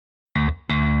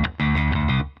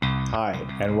Hi,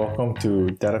 and welcome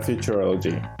to Data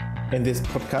Futurology. In this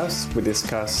podcast, we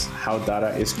discuss how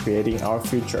data is creating our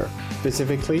future.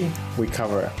 Specifically, we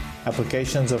cover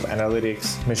applications of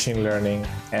analytics, machine learning,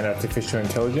 and artificial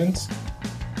intelligence.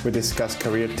 We discuss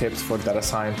career tips for data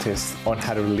scientists on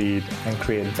how to lead and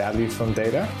create value from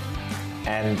data,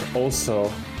 and also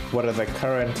what are the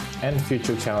current and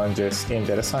future challenges in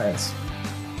data science.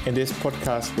 In this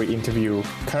podcast, we interview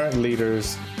current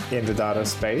leaders in the data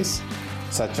space,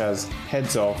 such as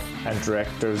heads of and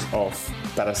directors of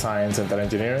data science and data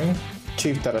engineering,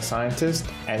 chief data scientists,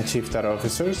 and chief data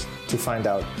officers to find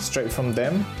out straight from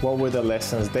them what were the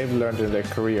lessons they've learned in their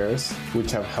careers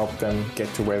which have helped them get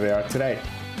to where they are today.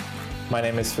 My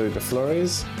name is Felipe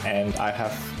Flores, and I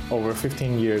have over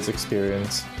 15 years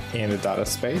experience in the data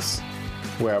space,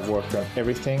 where I've worked on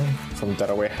everything from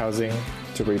data warehousing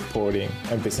to reporting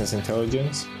and business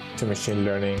intelligence to machine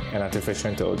learning and artificial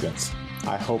intelligence.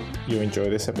 I hope you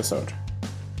enjoy this episode.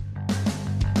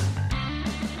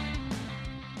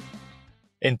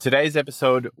 In today's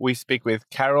episode, we speak with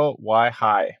Carol Y.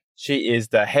 Hai. She is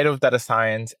the head of data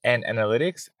science and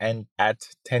analytics at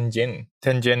Tenjin.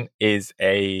 Tenjin is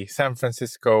a San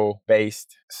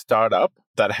Francisco-based startup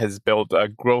that has built a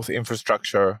growth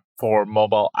infrastructure for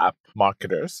mobile app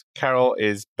marketers. Carol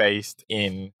is based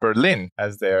in Berlin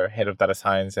as their head of data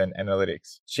science and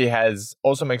analytics. She has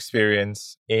awesome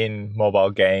experience in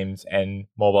mobile games and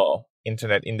mobile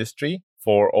internet industry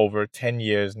for over 10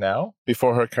 years now.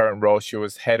 Before her current role, she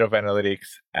was head of analytics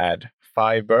at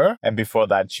Fiverr, and before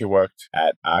that, she worked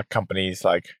at companies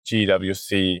like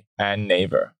GWC and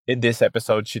Naver. In this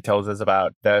episode, she tells us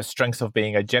about the strengths of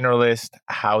being a generalist,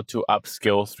 how to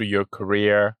upskill through your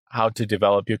career, how to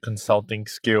develop your consulting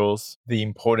skills, the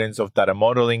importance of data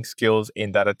modeling skills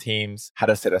in data teams, how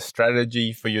to set a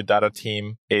strategy for your data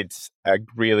team. It's a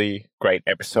really great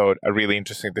episode, a really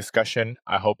interesting discussion.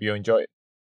 I hope you enjoy it.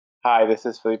 Hi, this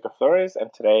is Felipe Flores,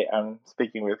 and today I'm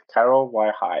speaking with Carol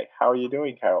Y. Hai. How are you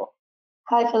doing, Carol?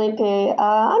 Hi, Felipe.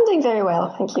 I'm doing very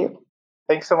well. Thank you.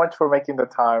 Thanks so much for making the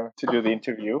time to do the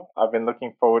interview. I've been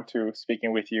looking forward to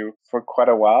speaking with you for quite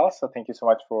a while, so thank you so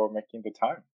much for making the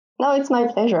time. No, it's my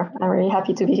pleasure. I'm really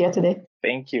happy to be here today.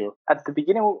 Thank you. At the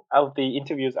beginning of the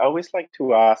interviews, I always like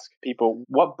to ask people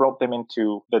what brought them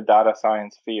into the data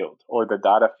science field or the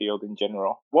data field in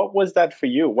general. What was that for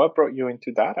you? What brought you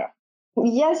into data?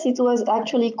 Yes, it was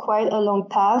actually quite a long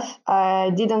path.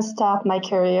 I didn't start my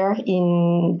career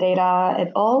in data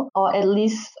at all, or at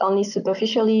least only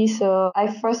superficially. So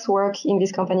I first worked in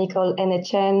this company called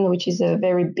NHN, which is a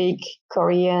very big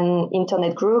Korean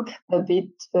internet group, a bit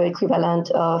the equivalent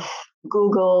of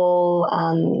Google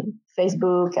and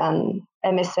Facebook and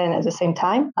MSN at the same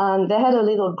time. And they had a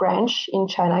little branch in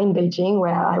China, in Beijing,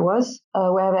 where I was,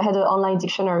 where they had an online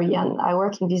dictionary. And I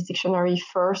worked in this dictionary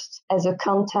first as a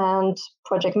content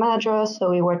project manager.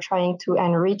 So we were trying to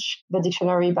enrich the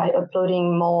dictionary by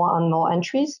uploading more and more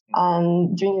entries.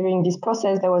 And during this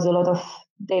process, there was a lot of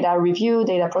data review,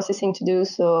 data processing to do.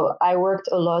 So I worked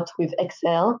a lot with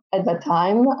Excel at that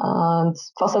time. And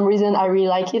for some reason, I really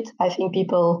like it. I think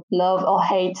people love or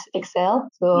hate Excel.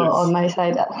 So Yes. On my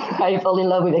side, I fell in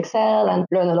love with Excel and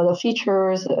learned a lot of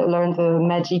features, learned the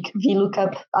magic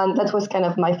VLOOKUP. And that was kind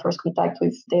of my first contact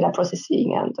with data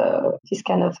processing and this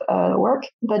kind of work.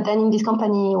 But then in this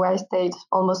company where I stayed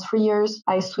almost 3 years,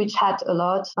 I switched hat a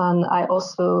lot. And I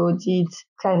also did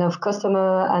kind of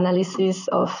customer analysis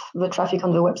of the traffic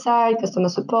on the website, customer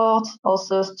support,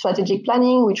 also strategic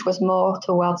planning, which was more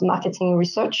towards marketing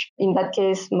research. In that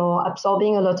case, more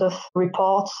absorbing a lot of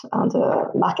reports and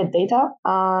market data.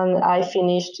 And I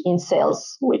finished in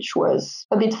sales, which was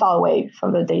a bit far away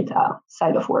from the data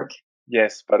side of work.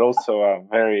 Yes, but also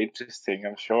very interesting,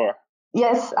 I'm sure.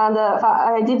 Yes, and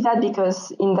I did that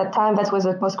because in that time, that was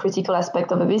the most critical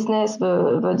aspect of the business.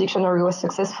 The dictionary was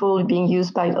successful, being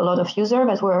used by a lot of users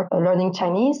that were learning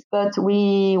Chinese, but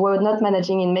we were not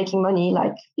managing in making money.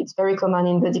 Like it's very common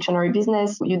in the dictionary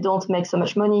business. You don't make so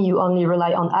much money. You only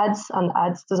rely on ads, and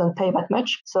ads doesn't pay that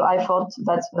much. So I thought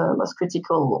that's the most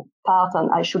critical part, and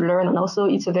I should learn. And also,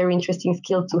 it's a very interesting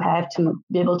skill to have to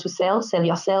be able to sell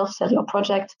yourself, sell your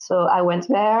project. So I went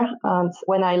there, and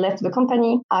when I left the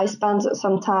company, I spent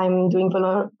some time doing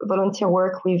volunteer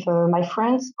work with my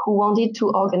friends who wanted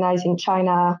to organize in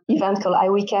China event called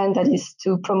iWeekend, that is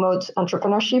to promote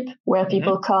entrepreneurship, where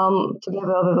people come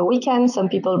together over the weekend. Some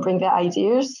people bring their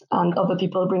ideas and other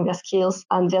people bring their skills,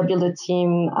 and they'll build a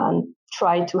team and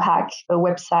try to hack a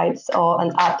website or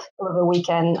an app over the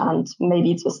weekend, and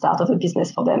maybe it's the start of a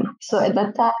business for them. So at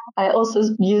that time, I also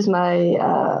used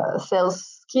my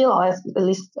sales skill, or at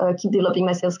least keep developing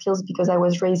my sales skills, because I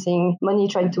was raising money,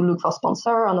 trying to look for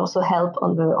sponsor and also help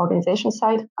on the organization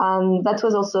side. And that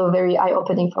was also very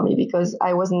eye-opening for me, because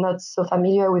I was not so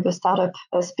familiar with the startup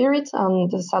spirit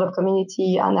and the startup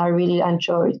community. And I really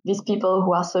enjoyed these people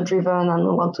who are so driven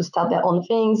and want to start their own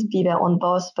things, be their own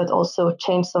boss, but also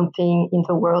change something in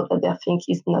the world that they think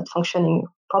is not functioning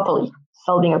properly,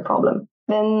 solving a problem.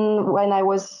 Then when I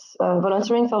was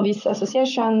volunteering for this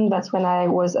association, that's when I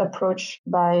was approached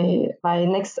by my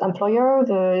next employer,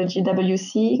 the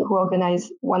GWC, who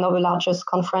organized one of the largest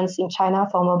conferences in China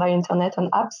for mobile internet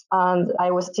and apps. And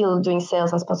I was still doing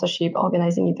sales and sponsorship,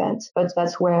 organizing events. But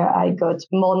that's where I got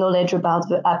more knowledge about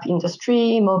the app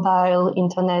industry, mobile,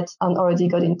 internet, and already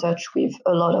got in touch with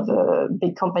a lot of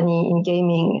big company in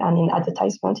gaming and in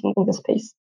advertisement in the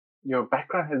space. Your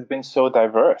background has been so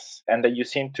diverse, and that you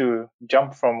seem to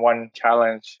jump from one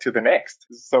challenge to the next.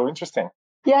 It's so interesting.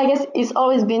 Yeah, I guess it's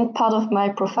always been part of my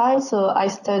profile. So I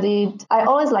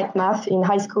always liked math in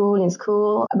high school, in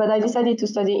school, but I decided to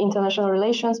study international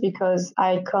relations because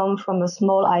I come from a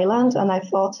small island and I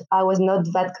thought I was not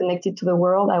that connected to the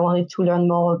world. I wanted to learn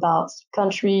more about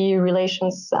country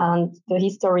relations and the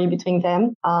history between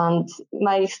them. And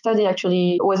my study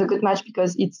actually was a good match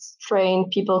because it's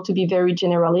trained people to be very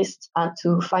generalist and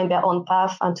to find their own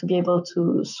path and to be able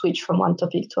to switch from one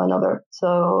topic to another.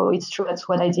 So it's true, that's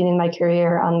what I did in my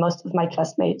career. And most of my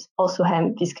classmates also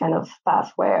have this kind of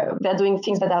path where they're doing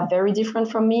things that are very different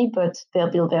from me, but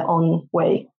they'll build their own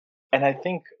way. And I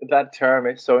think that term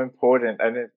is so important,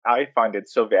 and I find it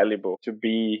so valuable to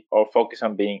be or focus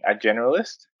on being a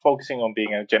generalist. Focusing on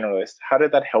being a generalist, how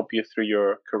did that help you through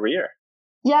your career?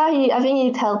 Yeah, I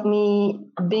think it helped me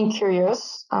being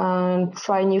curious and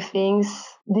try new things,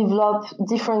 develop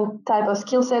different type of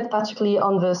skill set, particularly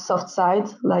on the soft side,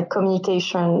 like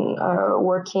communication,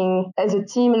 working as a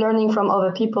team, learning from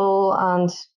other people,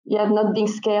 and not being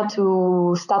scared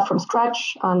to start from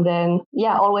scratch, and then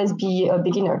always be a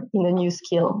beginner in a new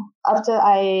skill. After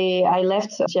I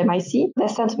left GMIC, they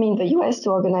sent me in the US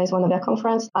to organize one of their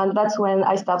conferences. And that's when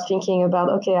I started thinking about,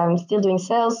 okay, I'm still doing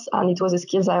sales and it was a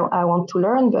skills I want to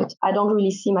learn, but I don't really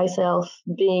see myself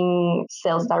being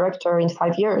sales director in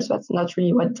 5 years. That's not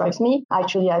really what drives me.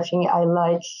 Actually, I think I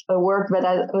like a work that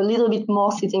I'm a little bit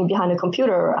more sitting behind a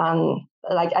computer, and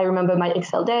like I remember my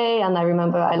Excel day and I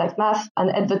remember I liked math.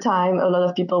 And at the time, a lot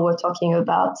of people were talking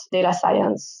about data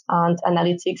science and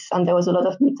analytics. And there was a lot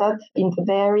of meetup in the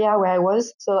Bay Area where I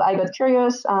was. So I got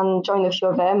curious and joined a few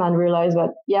of them and realized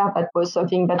that, that was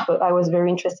something that I was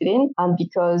very interested in. And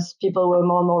because people were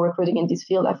more and more recruiting in this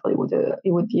field, I thought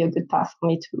it would be a good path for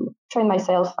me to train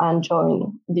myself and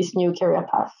join this new career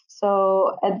path.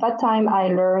 So at that time, I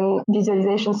learned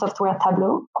visualization software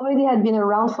Tableau. Already had been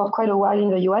around for quite a while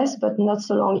in the US, but not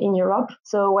so long in Europe.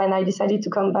 So when I decided to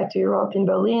come back to Europe in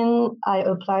Berlin, I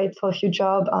applied for a few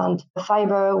jobs, and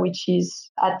Fiverr, which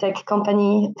is a tech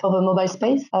company for the mobile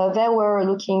space, they were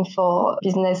looking for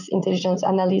business intelligence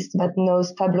analyst that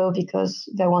knows Tableau because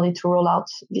they wanted to roll out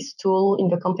this tool in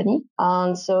the company.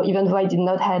 And so even though I did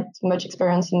not have much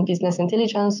experience in business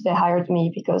intelligence, they hired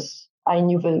me because I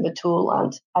knew the tool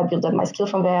and I built up my skill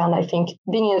from there. And I think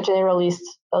being a generalist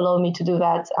allowed me to do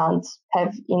that and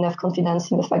have enough confidence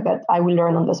in the fact that I will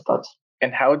learn on the spot.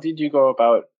 And how did you go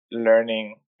about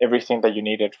learning everything that you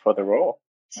needed for the role?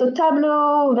 So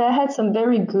Tableau, they had some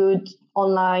very good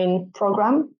online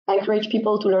program. I encourage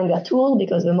people to learn their tool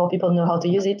because the more people know how to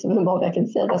use it, the more they can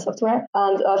sell their software.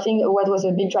 And I think what was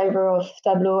a big driver of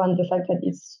Tableau and the fact that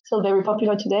it's still very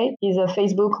popular today is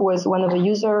Facebook was one of the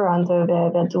users, and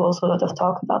they do also a lot of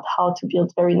talk about how to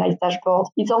build very nice dashboard.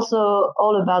 It's also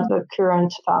all about the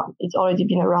current, it's already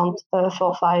been around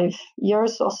for 5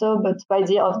 years or so, but the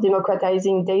idea of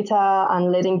democratizing data and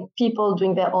letting people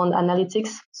doing their own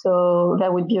analytics. So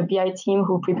there would be a BI team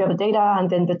who prepare the data and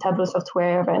then the Tableau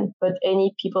software, but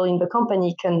any people in the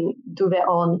company can do their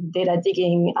own data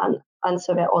digging and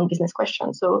answer their own business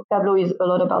questions. So Tableau is a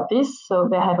lot about this. So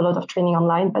they have a lot of training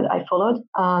online that I followed.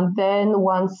 And then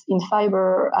once in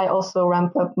Fiverr, I also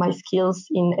ramped up my skills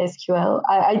in SQL.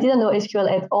 I didn't know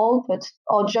SQL at all,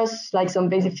 or just like some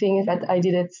basic things that I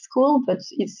did at school, but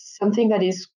it's something that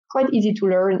is quite easy to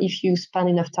learn if you spend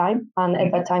enough time. And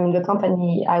at that time in the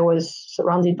company, I was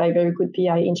surrounded by very good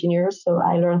BI engineers. So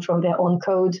I learned from their own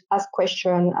code, ask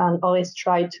questions, and always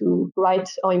try to write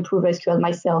or improve SQL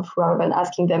myself rather than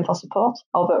asking them for support.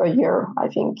 Over a year, I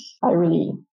think I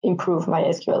really improve my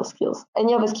SQL skills.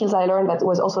 Any of the skills I learned that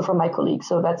was also from my colleagues.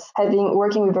 So that's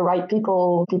working with the right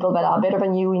people that are better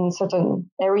than you in certain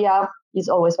area is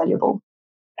always valuable.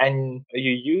 And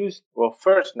you used, well,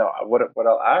 first, no, what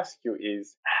I'll ask you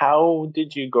is, how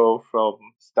did you go from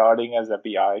starting as a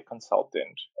BI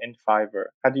consultant in Fiverr?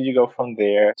 How did you go from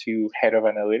there to head of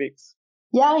analytics?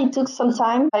 Yeah, it took some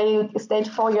time. I stayed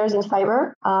 4 years in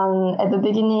Fiverr. At the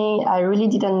beginning, I really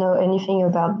didn't know anything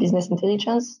about business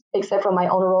intelligence, except for my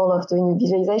own role of doing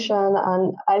visualization.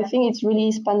 And I think it's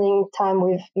really spending time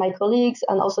with my colleagues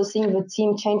and also seeing the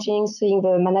team changing, seeing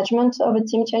the management of a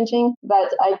team changing,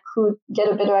 that I could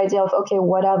get a better idea of, okay,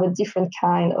 what are the different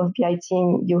kind of BI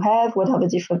team you have? What are the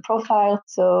different profiles?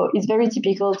 So it's very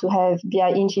typical to have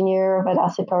BI engineer that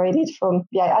are separated from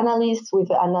BI analysts, with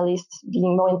the analysts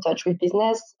being more in touch with business,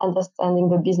 understanding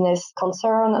the business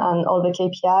concern and all the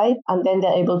KPI. And then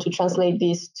they're able to translate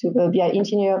this to the BI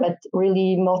engineer that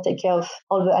really more take care of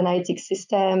all the analytics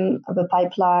system, the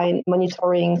pipeline,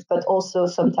 monitoring, but also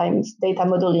sometimes data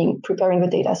modeling, preparing the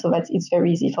data so that it's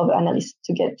very easy for the analysts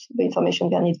to get the information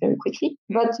they need very quickly.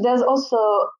 But there's also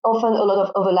often a lot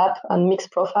of overlap and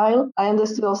mixed profile. I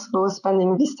understood also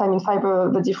spending this time in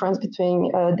Fiverr the difference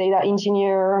between a data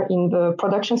engineer in the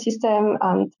production system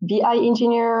and BI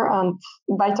engineer. And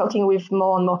by talking with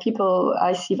more and more people,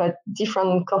 I see that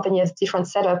different company has different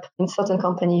setup. In certain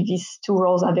company, these two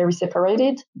roles are very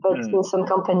separated. But in some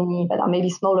company that are maybe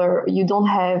smaller, you don't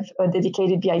have a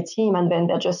dedicated BI team, and then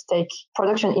they just take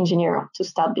production engineer to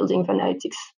start building the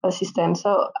analytics system.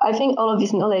 So I think all of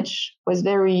this knowledge was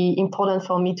very important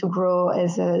for me to grow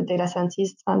as a data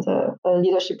scientist and a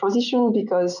leadership position,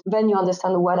 because then you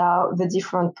understand what are the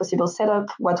different possible setup,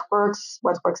 what works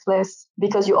less,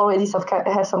 because you already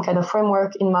have some kind of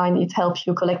framework in mind. It helps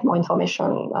you collect more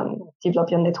information and develop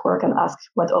your network and ask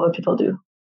what other people do.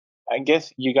 I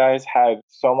guess you guys had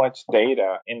so much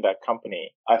data in that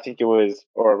company. I think it was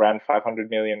around 500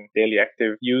 million daily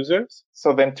active users.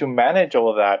 So then to manage all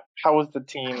of that, how was the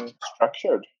team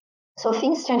structured? So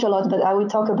things change a lot, but I will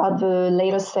talk about the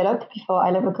latest setup before I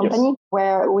left the company, Yes.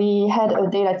 where we had a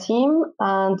data team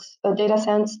and a data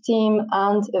science team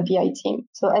and a BI team.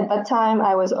 So at that time,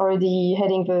 I was already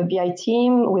heading the BI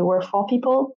team. We were 4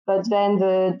 people, but then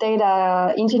the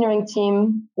data engineering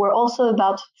team were also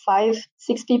about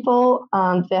 5-6 people,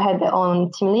 and they had their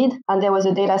own team lead. And there was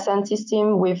a data scientist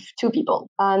team with 2 people.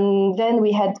 And then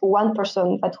we had 1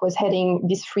 person that was heading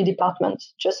these 3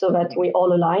 departments, just so that we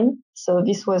all align. So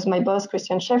this was my boss,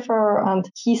 Christian Schaeffer, and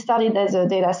he started as a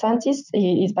data scientist.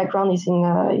 His background is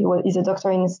he's a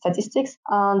doctor in statistics,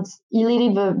 and he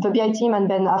led the BI team. And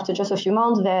then after just a few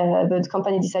months, the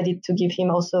company decided to give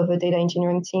him also the data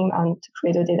engineering team and to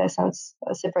create a data science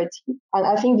separate team. And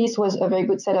I think this was a very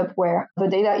good setup where the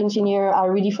data engineer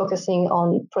are really focusing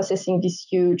on processing this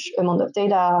huge amount of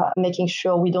data, making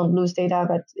sure we don't lose data,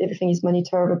 that everything is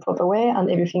monitored the proper way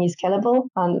and everything is scalable.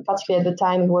 And particularly at the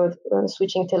time, we were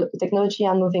switching technology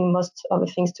and moving most of the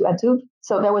things to Hadoop.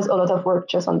 So there was a lot of work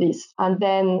just on this. And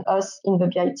then us in the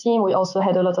BI team, we also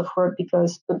had a lot of work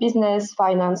because the business,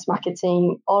 finance,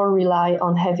 marketing all rely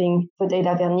on having the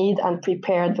data they need and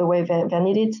prepared the way they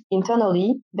need it.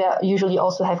 Internally, they usually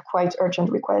also have quite urgent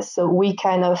requests. So we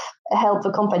kind of help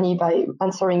the company by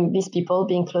answering these people,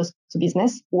 being close to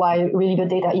business, while really the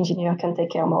data engineer can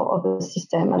take care more of the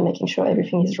system and making sure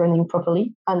everything is running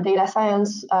properly. And data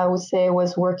science, I would say,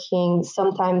 was working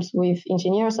sometimes with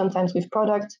engineers, sometimes with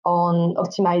product on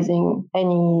optimizing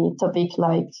any topic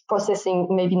like processing,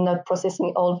 maybe not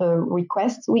processing all the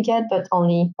requests we get, but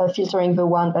only filtering the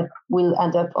one that will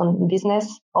end up on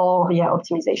business, or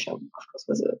optimization, of course,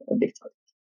 was a big topic.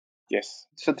 Yes.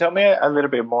 So tell me a little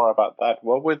bit more about that.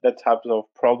 What were the types of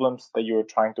problems that you were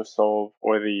trying to solve,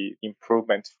 or the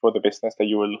improvements for the business that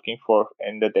you were looking for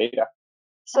in the data?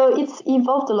 So it's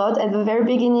evolved a lot. At the very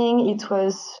beginning, it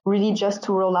was really just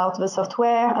to roll out the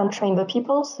software and train the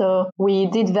people. So we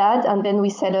did that, and then we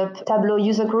set up Tableau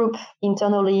user group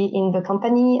internally in the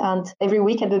company. And every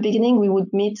week at the beginning, we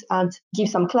would meet and give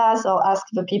some class or ask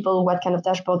the people what kind of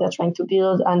dashboard they're trying to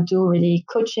build, and do really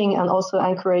coaching and also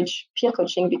encourage peer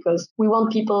coaching, because we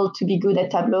want people to be good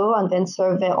at Tableau and then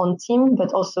serve their own team,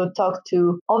 but also talk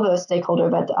to other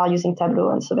stakeholders that are using Tableau,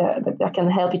 and so that they can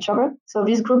help each other. So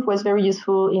this group was very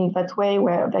useful tool in that way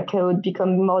where they could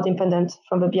become more dependent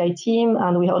from the BI team.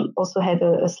 And we also had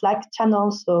a Slack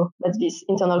channel. So that's this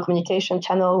internal communication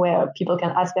channel where people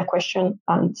can ask their question.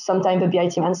 And sometimes the BI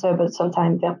team answer, but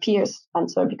sometimes their peers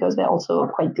answer because they're also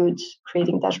quite good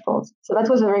creating dashboards. So that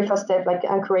was the very first step, like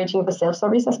encouraging the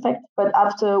self-service aspect. But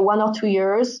after 1 or 2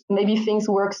 years, maybe things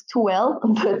worked too well,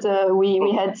 but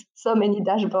we had so many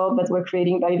dashboards that were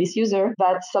created by this user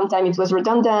that sometimes it was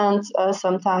redundant.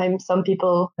 Sometimes some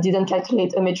people didn't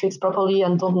calculate a matrix properly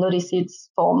and don't notice it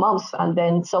for months. And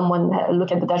then someone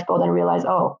look at the dashboard and realize,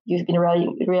 oh, you've been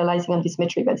realizing on this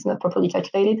metric that's not properly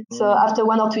calculated. So after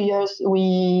 1 or 2 years,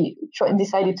 we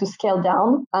decided to scale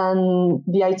down and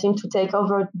BI team to take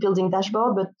over building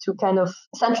dashboard, but to kind of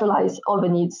centralize all the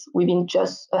needs within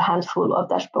just a handful of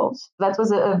dashboards. That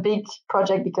was a big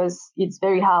project because it's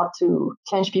very hard to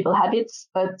change people's habits,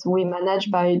 but we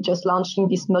managed by just launching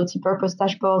this multi-purpose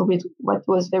dashboard with what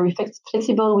was very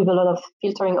flexible with a lot of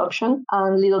filtering option.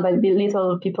 And little by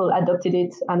little, people adopted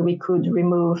it and we could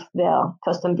remove their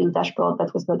custom built dashboard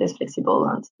that was not as flexible,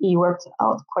 and it worked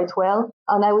out quite well.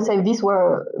 And I would say these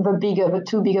were the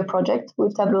two bigger projects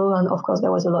with Tableau. And of course,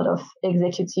 there was a lot of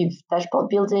executive dashboard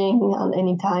building. And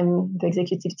anytime the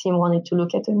executive team wanted to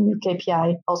look at a new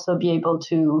KPI, also be able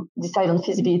to decide on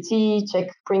feasibility, check,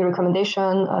 bring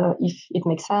recommendation if it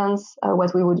makes sense,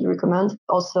 what we would recommend.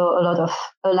 Also, a lot of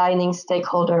aligning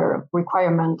stakeholder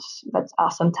requirements that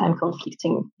are sometimes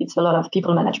conflicting. It's a lot of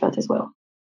people management as well.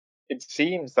 It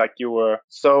seems like you were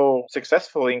so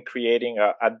successful in creating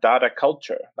a data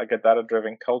culture, like a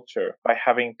data-driven culture, by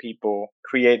having people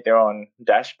create their own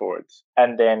dashboards.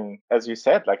 And then, as you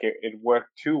said, like it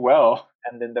worked too well.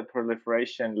 And then the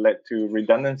proliferation led to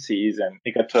redundancies and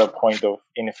it got to a point of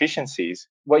inefficiencies.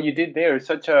 What you did there is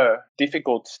such a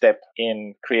difficult step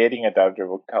in creating a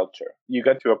data-driven culture. You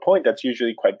got to a point that's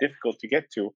usually quite difficult to get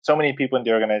to. So many people in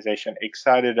the organization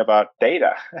excited about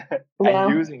data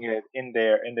and using it in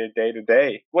their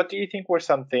day-to-day. What do you think were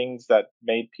some things that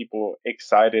made people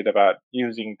excited about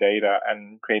using data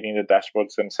and creating the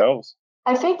dashboards themselves?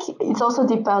 I think it's also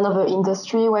depend on the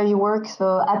industry where you work.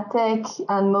 So at tech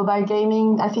and mobile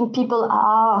gaming, I think people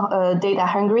are data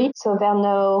hungry. So they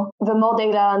know the more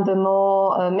data and the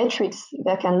more metrics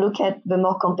they can look at, the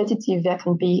more competitive they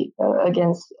can be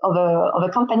against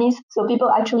other companies. So people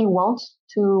actually want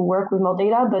to work with more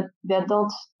data, but they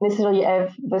don't necessarily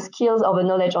have the skills or the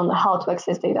knowledge on how to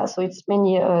access data. So it's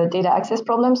mainly a data access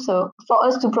problem. So for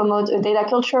us to promote a data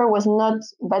culture was not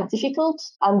that difficult.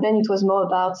 And then it was more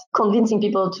about convincing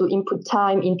people to input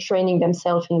time in training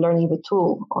themselves in learning the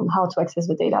tool on how to access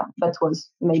the data. That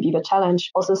was maybe the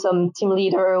challenge. Also, some team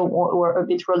leaders were a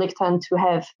bit reluctant to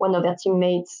have one of their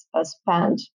teammates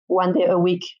spend 1 day a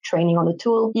week training on the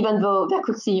tool, even though they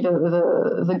could see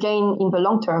the gain in the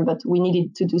long term, but we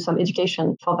needed to do some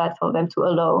education for them to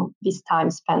allow this time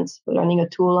spent learning a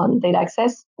tool on data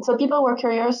access. So people were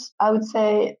curious, I would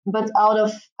say, but out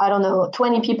of,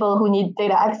 20 people who need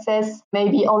data access,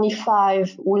 maybe only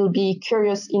 5 will be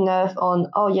curious enough on,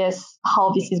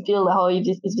 how this is built, how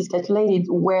is this calculated,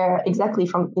 where exactly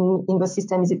from in the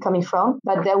system is it coming from.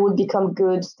 But they would become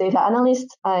good data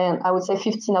analysts. And I would say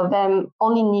 15 of them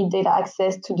only need data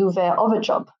access to do their other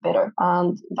job better.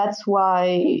 And that's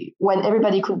why when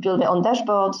everybody could build their own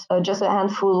dashboards, just a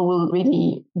handful will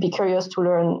really be curious to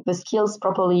learn the skills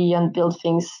properly and build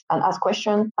things and ask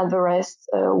questions. And the rest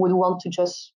would want to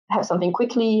just have something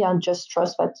quickly and just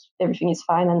trust that everything is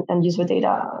fine and use the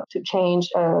data to change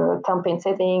a campaign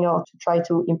setting or to try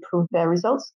to improve their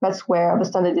results. That's where the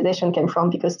standardization came from,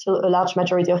 because still a large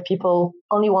majority of people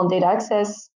only want data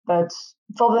access. But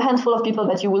for the handful of people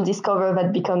that you will discover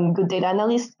that become good data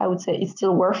analysts, I would say it's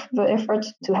still worth the effort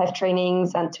to have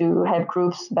trainings and to have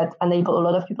groups that enable a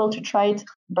lot of people to try it.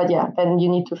 But then you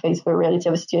need to face the reality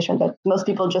of the situation that most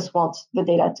people just want the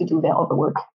data to do their other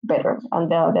work better, and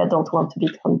they don't want to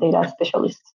become data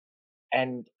specialists.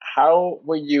 And how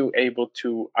were you able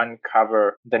to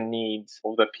uncover the needs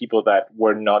of the people that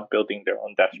were not building their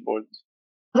own dashboards?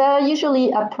 They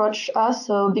usually approach us.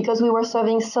 So because we were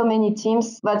serving so many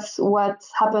teams, that's what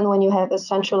happened when you have a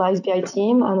centralized BI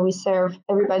team and we serve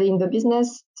everybody in the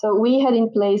business. So we had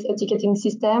in place a ticketing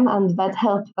system, and that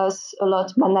helped us a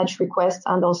lot manage requests.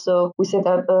 And also we set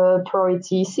up a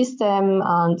priority system,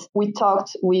 and we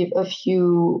talked with a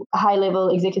few high-level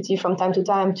executives from time to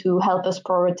time to help us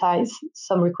prioritize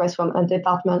some requests from a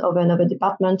department over another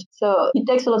department. So it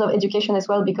takes a lot of education as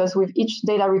well, because with each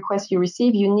data request you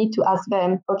receive, you need to ask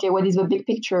them, okay, what is the big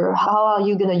picture? How are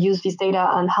you going to use this data,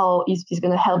 and how is this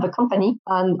going to help the company?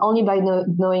 And only by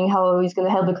knowing how it's going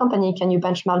to help the company can you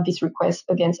benchmark this request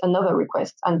against against another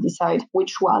request and decide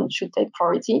which one should take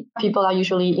priority. People are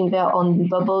usually in their own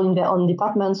bubble, in their own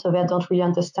department, so they don't really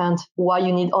understand why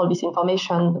you need all this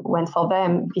information when for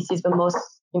them, this is the most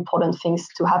important things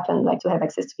to happen, like to have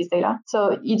access to this data.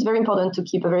 So it's very important to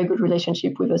keep a very good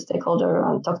relationship with a stakeholder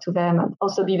and talk to them, and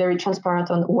also be very transparent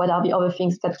on what are the other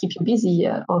things that keep you busy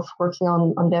of working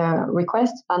on their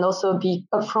request, and also be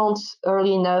upfront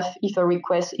early enough if a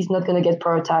request is not going to get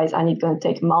prioritized and it's going to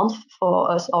take months for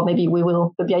us, or maybe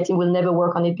the BI team will never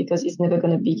work on it because it's never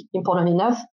going to be important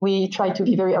enough. We try to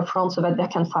be very upfront so that they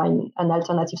can find an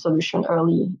alternative solution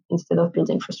early instead of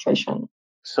building frustration.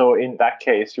 So in that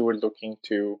case, you were looking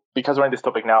to, because we're on this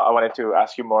topic now, I wanted to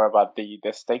ask you more about the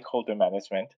stakeholder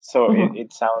management. So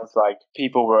it sounds like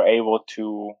people were able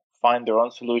to find their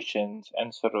own solutions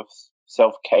and sort of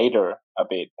self-cater a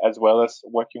bit, as well as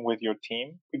working with your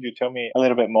team. Could you tell me a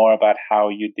little bit more about how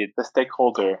you did the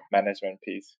stakeholder management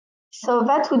piece? So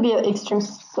that would be an extreme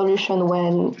solution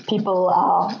when people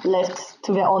are left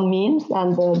to their own means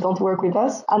and don't work with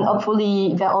us. And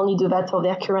hopefully they only do that for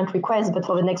their current request, but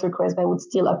for the next request, they would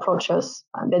still approach us.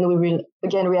 And then we will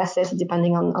again reassess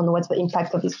depending on what's the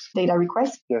impact of this data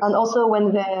request. Yes. And also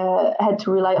when they had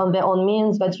to rely on their own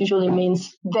means, that usually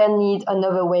means they need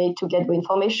another way to get the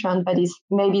information that is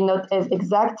maybe not as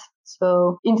exact.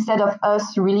 So instead of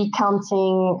us really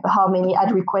counting how many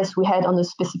ad requests we had on a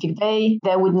specific day,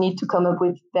 they would need to come up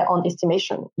with their own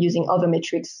estimation using other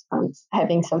metrics and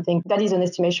having something that is an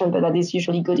estimation, but that is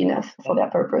usually good enough for their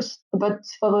purpose. But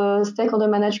for the stakeholder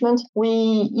management,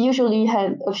 we usually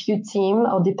had a few team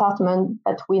or department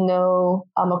that we know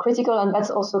are more critical, and that's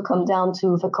also come down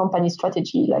to the company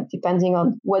strategy, like depending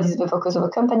on what is the focus of a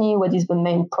company, what is the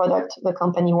main product the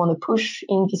company want to push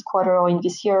in this quarter or in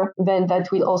this year, then that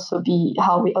will also be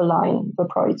how we align the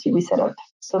priority we set up.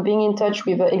 So being in touch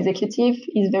with the executive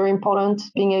is very important.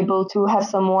 Being able to have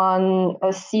someone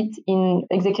sit in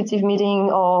executive meeting,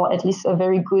 or at least a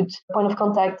very good point of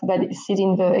contact that sit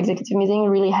in the executive meeting,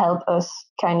 really help us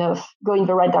kind of go in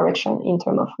the right direction in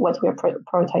terms of what we are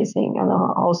prioritizing, and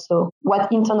also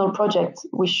what internal projects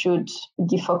we should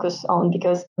give focus on.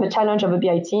 Because the challenge of a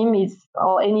BI team is,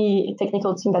 or any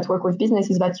technical team that work with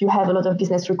business, is that you have a lot of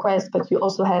business requests, but you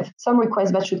also have some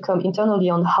requests that should come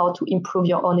internally on how to improve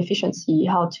your own efficiency,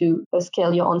 how to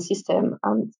scale your own system.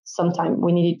 And sometimes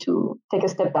we needed to take a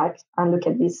step back and look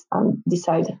at this and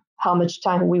decide how much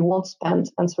time we won't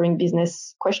spend answering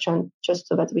business questions, just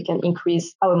so that we can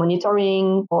increase our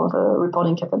monitoring or the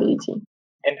reporting capability.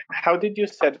 And how did you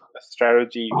set a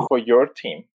strategy for your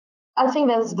team? I think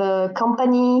that's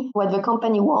what the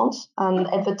company wants. And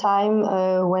at the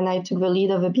time when I took the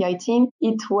lead of the BI team,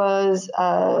 it was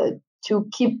to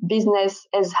keep business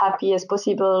as happy as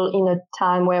possible in a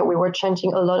time where we were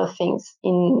changing a lot of things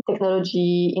in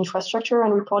technology, infrastructure,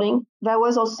 and reporting. There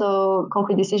was also a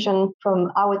concrete decision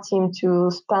from our team to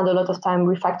spend a lot of time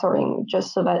refactoring,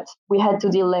 just so that we had to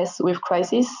deal less with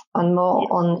crisis and more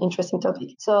on interesting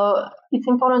topics. So it's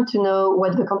important to know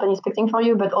what the company is expecting from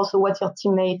you, but also what your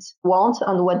teammates want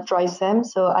and what drives them.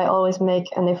 So I always make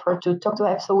an effort to talk to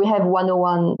them. So we have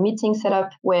 101 meetings set up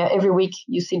where every week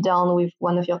you sit down with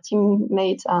one of your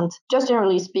teammates and just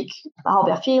generally speak how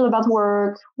they feel about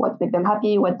work, what makes them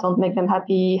happy, what don't make them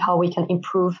happy, how we can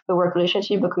improve the work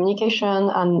relationship, the communication,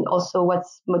 and also what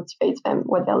motivates them,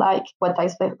 what they like, what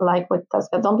tasks they like, what tasks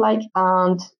they don't like.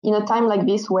 And in a time like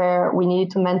this where we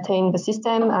need to maintain the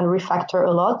system and refactor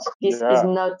a lot, this is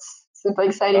not super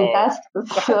exciting task.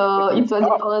 So it was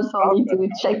important for me to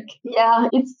check. Yeah,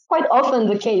 it's quite often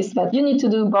the case that you need to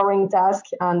do boring tasks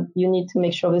and you need to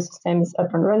make sure the system is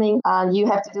up and running and you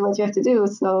have to do what you have to do.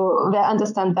 So they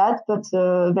understand that, but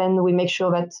then we make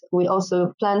sure that we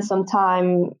also plan some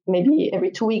time, maybe every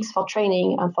 2 weeks, for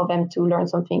training and for them to learn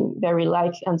something very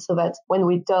like, and so that when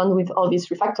we're done with all this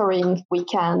refactoring, we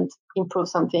can improve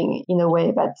something in a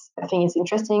way that I think is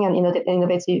interesting and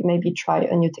innovative, maybe try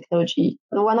a new technology.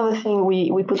 One of the things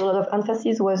we put a lot of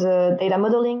emphasis was data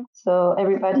modeling. So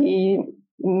everybody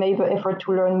made the effort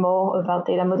to learn more about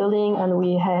data modeling, and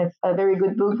we have a very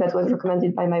good book that was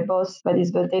recommended by my boss, that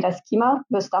is the data schema,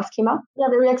 the star schema. Yeah,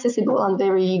 very accessible and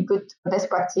very good best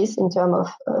practice in terms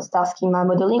of star schema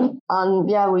modeling. And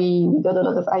yeah, we got a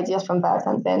lot of ideas from that.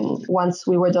 And then once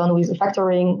we were done with the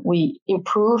factoring, we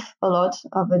improved a lot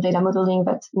of the data modeling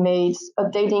that made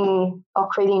updating or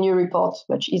creating new reports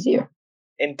much easier.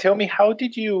 And tell me, how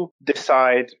did you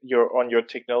decide on your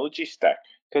technology stack?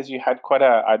 Because you had quite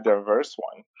a diverse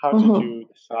one. How did you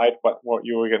decide what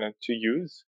you were going to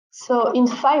use? So in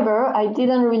fiber, I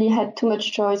didn't really have too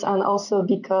much choice, and also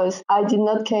because I did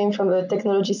not came from a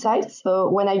technology side. So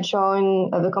when I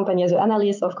joined the company as an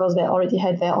analyst, of course, they already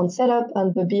had their own setup,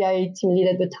 and the BI team lead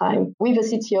at the time with the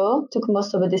CTO took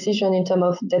most of the decision in terms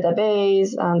of database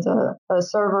and a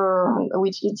server, and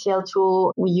which ETL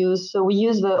tool we use. So we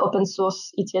use the open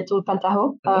source ETL tool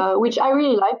Pentaho, which I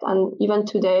really liked, and even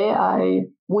today I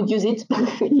would use it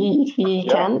if he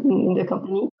can in the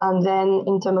company. And then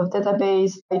in terms of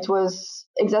database, it was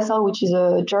Exasol, which is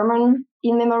a German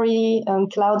in-memory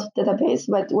cloud database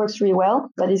that works really well.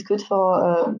 That is good for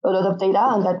a lot of data,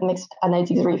 and that makes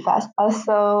analytics really fast.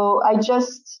 So I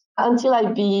just until I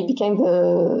became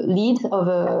the lead of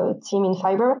a team in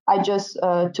fiber, I just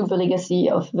took the legacy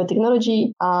of the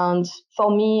technology. And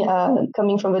for me,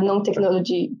 coming from the not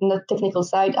technical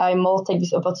side, I more take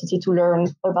this opportunity to learn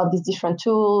about this different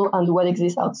tool and what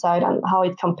exists outside and how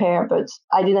it compares. But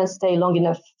I didn't stay long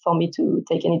enough for me to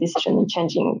take any decision in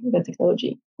changing the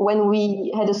technology. When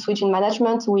we had a switch in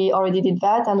management, we already did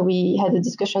that, and we had a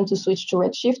discussion to switch to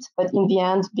Redshift. But in the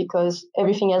end, because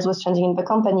everything else was changing in the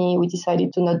company, we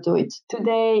decided to not do it.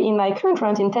 Today, in my current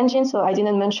run in Tenjin, so I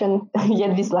didn't mention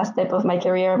yet this last step of my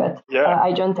career, but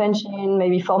I joined Tenjin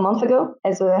maybe 4 months ago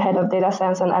as a head of data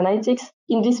science and analytics.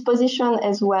 In this position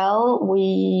as well,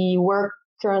 we work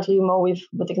currently more with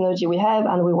the technology we have,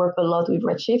 and we work a lot with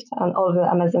Redshift and all the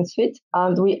Amazon suite.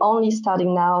 And we're only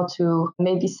starting now to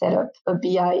maybe set up a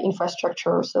BI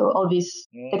infrastructure. So all this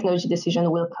technology decision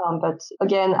will come. But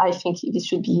again, I think this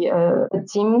should be a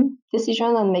team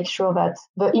decision and make sure that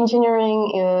the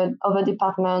engineering of a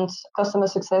department, customer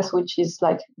success, which is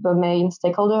like the main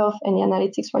stakeholder of any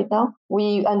analytics right now,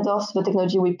 we endorse the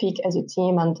technology we pick as a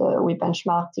team, and we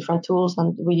benchmark different tools,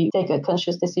 and we take a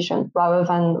conscious decision rather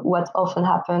than what often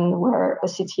happen where a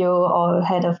CTO or a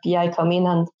head of BI come in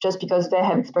and just because they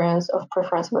have experience of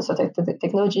preference with certain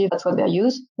technology, that's what they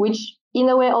use, which in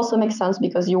a way also makes sense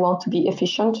because you want to be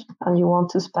efficient and you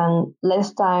want to spend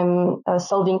less time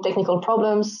solving technical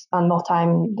problems and more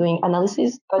time doing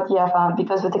analysis. But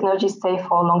because the technology stay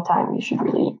for a long time, you should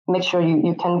really make sure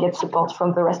you can get support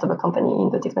from the rest of the company in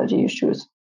the technology you choose.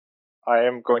 I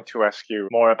am going to ask you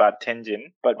more about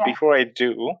Tenjin, but before I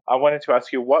do, I wanted to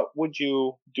ask you, what would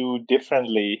you do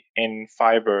differently in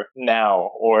Fiber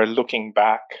now or looking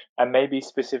back, and maybe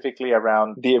specifically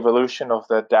around the evolution of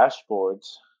the dashboards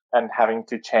and having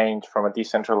to change from a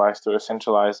decentralized to a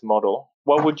centralized model?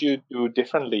 What would you do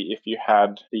differently if you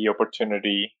had the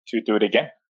opportunity to do it again?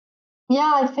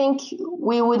 Yeah, I think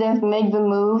we would have made the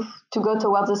move to go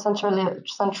towards a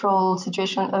central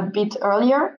situation a bit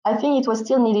earlier. I think it was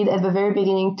still needed at the very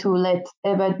beginning to let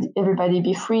everybody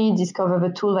be free, discover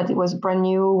the tool that it was brand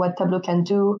new, what Tableau can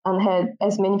do, and had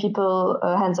as many people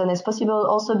hands-on as possible.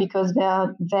 Also because they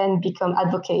are then become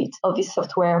advocates of this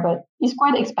software, but it's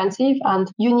quite expensive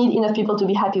and you need enough people to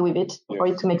be happy with it for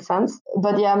it to make sense.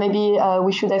 But maybe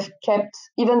we should have kept,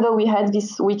 even though we had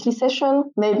this weekly session,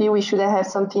 maybe we should have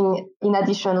something in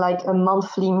addition, like a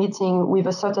monthly meeting with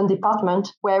a certain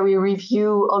department where we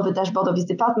review all the dashboard of this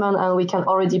department, and we can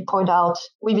already point out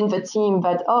within the team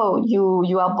that,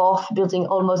 you are both building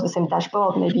almost the same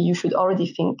dashboard. Maybe you should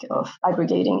already think of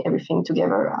aggregating everything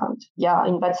together. And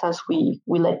in that sense, we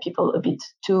let people a bit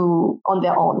too on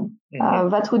their own.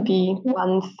 That would be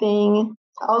one thing.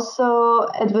 Also,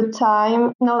 at the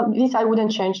time, this I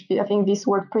wouldn't change. I think this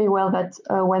worked pretty well that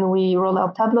when we rolled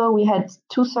out Tableau, we had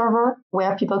 2 servers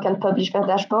where people can publish their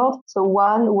dashboard. So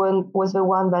one was the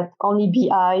one that only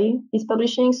BI is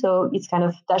publishing. So it's kind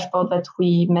of dashboard that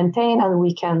we maintain and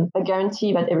we can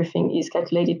guarantee that everything is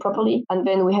calculated properly. And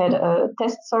then we had a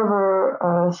test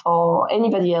server for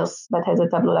anybody else that has a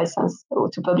Tableau license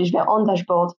to publish their own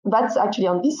dashboard. That's actually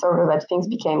on this server that things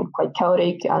became quite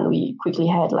chaotic and we quickly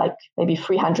had like maybe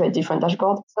 300 different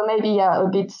dashboards. So maybe a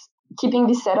bit keeping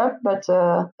this setup, but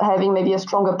having maybe a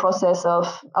stronger process of,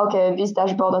 okay, this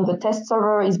dashboard on the test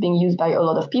server is being used by a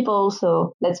lot of people,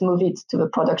 so let's move it to the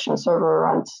production server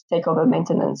and take over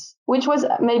maintenance. Which was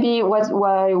maybe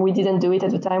why we didn't do it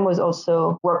at the time, was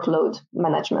also workload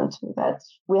management. That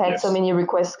we had so many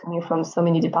requests coming from so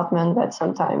many departments that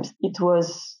sometimes it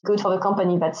was good for the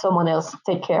company that someone else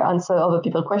take care, answer other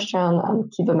people's questions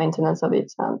and keep the maintenance of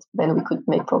it. And then we could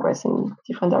make progress in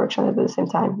different directions at the same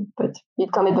time. But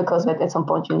it comes because that at some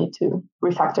point you need to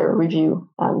refactor, review,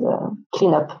 and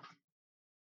clean up.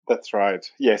 That's right.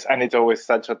 Yes, and it's always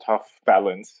such a tough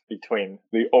balance between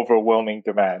the overwhelming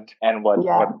demand and what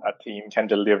a team can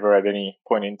deliver at any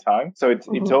point in time. So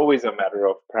it's always a matter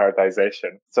of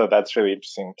prioritization. So that's really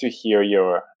interesting to hear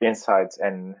your insights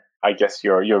and I guess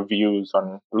your views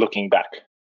on looking back.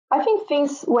 I think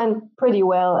things went pretty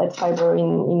well at Fiverr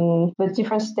in the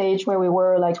different stage where we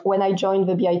were. Like when I joined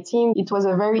the BI team, it was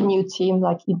a very new team.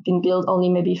 Like it'd been built only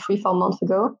maybe 3-4 months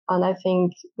ago. And I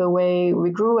think the way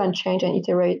we grew and changed and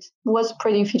iterate was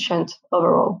pretty efficient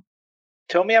overall.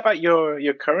 Tell me about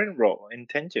your current role in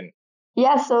Tenjin.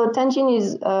 Yeah, so Tenjin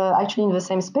is actually in the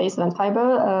same space than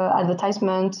Fiverr,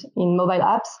 advertisement in mobile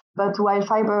apps. But while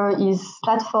Fiverr is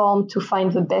platform to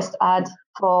find the best ad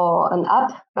for an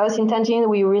app, us in Tenjin,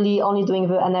 we're really only doing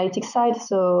the analytics side.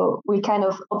 So we're kind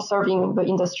of observing the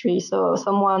industry. So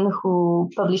someone who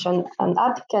publish an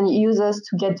app can use us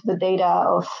to get the data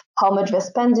of how much they're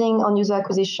spending on user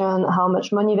acquisition, how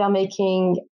much money they're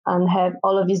making, and have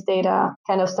all of this data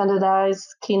kind of standardized,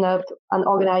 clean up, and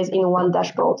organized in one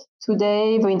dashboard.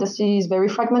 Today, the industry is very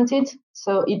fragmented,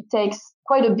 so it takes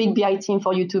quite a big BI team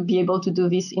for you to be able to do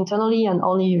this internally, and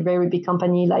only very big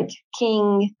company like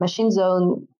King, Machine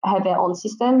Zone have their own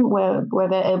system where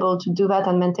they're able to do that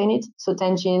and maintain it. So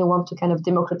Tenjin want to kind of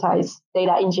democratize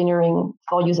data engineering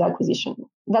for user acquisition.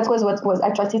 That was what was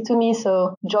attractive to me.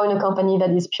 So join a company that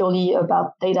is purely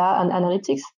about data and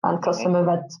analytics, and customers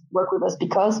that work with us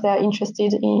because they're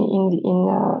interested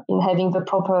in having the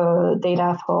proper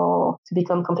data to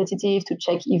become competitive, to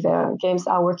check if their games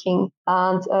are working.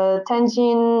 And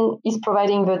Tenjin is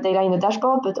providing the data in a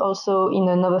dashboard, but also in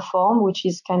another form, which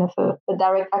is kind of a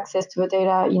direct access to the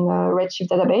data in a Redshift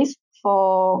database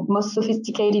for most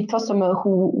sophisticated customer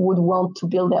who would want to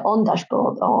build their own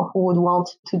dashboard or who would want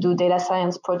to do data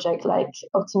science project like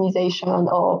optimization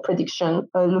or prediction,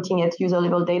 looking at user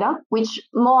level data, which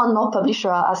more and more publishers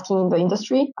are asking in the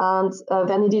industry. And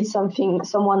they needed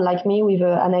someone like me with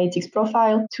an analytics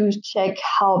profile to check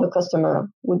how the customer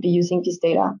would be using this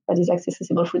data that is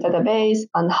accessible through database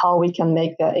and how we can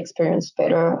make the experience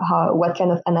better, what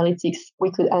kind of analytics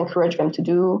we could encourage them to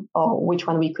do or which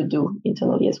one we could do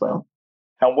internally as well.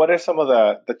 And what are some of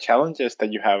the challenges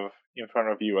that you have in front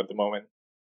of you at the moment?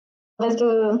 There's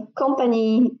the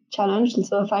company challenge.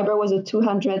 So Fiverr was a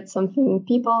 200 something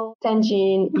people.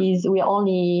 Tenjin we're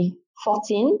only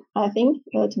 14, I think,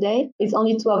 today. It's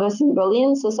only 2 of us in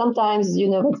Berlin. So sometimes, it's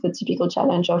the typical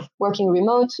challenge of working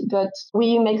remote, but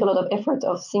we make a lot of effort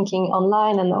of syncing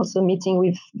online and also meeting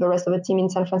with the rest of the team in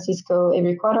San Francisco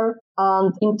every quarter.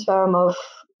 And in terms of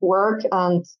work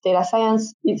and data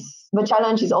science, the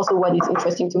challenge is also what is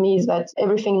interesting to me is that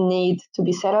everything needs to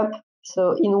be set up.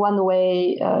 So in one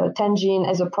way, Tenjin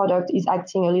as a product is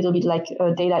acting a little bit like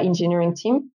a data engineering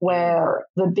team where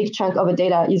the big chunk of the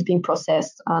data is being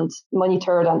processed and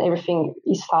monitored and everything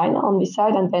is fine on this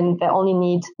side. And then they only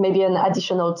need maybe an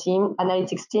additional team,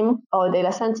 analytics team or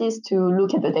data scientist to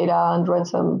look at the data and run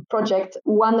some project.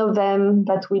 One of them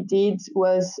that we did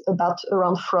was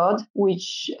around fraud,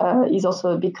 which is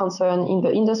also a big concern in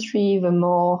the industry. The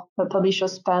more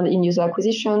publishers spend in user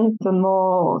acquisition, the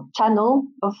more channel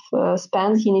of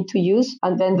spend he need to use,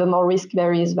 and then the more risk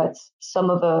there is that some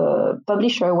of the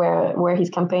publisher where his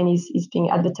campaign is being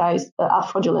advertised are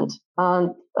fraudulent. And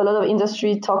a lot of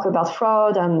industry talk about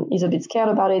fraud and is a bit scared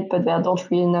about it, but they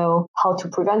don't really know how to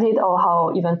prevent it or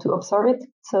how even to observe it.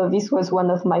 So this was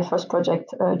one of my first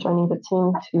projects joining the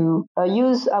team to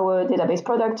use our database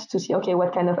product to see, okay,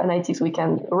 what kind of analytics we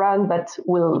can run that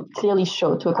will clearly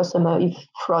show to a customer if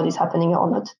fraud is happening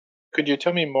or not. Could you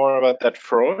tell me more about that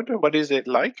fraud? What is it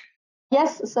like?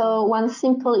 Yes, so one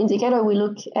simple indicator we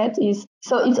look at is,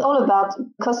 so it's all about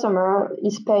customer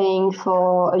is paying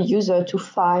for a user to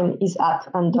find his app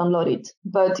and download it.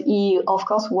 But he, of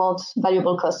course, wants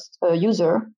valuable cost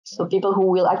user. So people who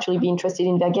will actually be interested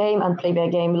in their game and play their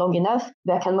game long enough,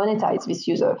 they can monetize this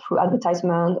user through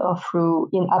advertisement or through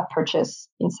in-app purchase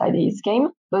inside his game.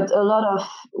 But a lot of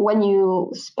when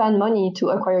you spend money to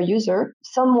acquire a user,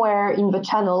 somewhere in the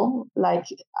channel, like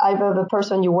either the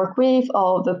person you work with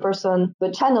or the person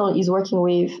the channel is working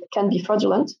with can be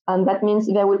fraudulent. And that means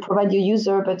they will provide you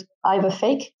user, but either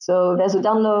fake. So there's a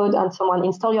download and someone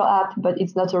install your app, but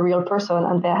it's not a real person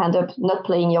and they end up not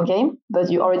playing your game, but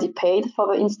you already paid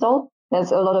for the install.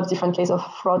 There's a lot of different cases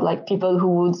of fraud, like people who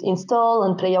would install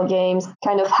and play your games,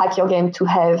 kind of hack your game to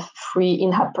have free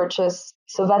in-app purchase.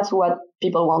 So that's what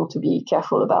people want to be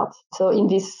careful about. So in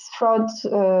this fraud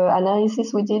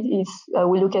analysis we did is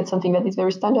we look at something that is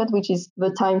very standard, which is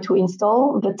the time to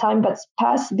install, the time that's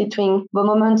passed between the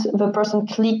moment the person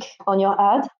click on your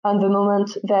ad and the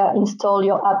moment they install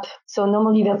your app. So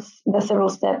normally there's several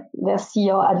steps. They see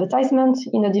your advertisement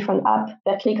in a different app,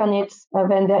 they click on it,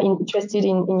 then they're interested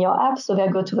in your app. So they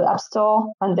go to the app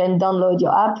store and then download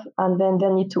your app, and then they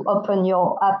need to open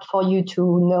your app for you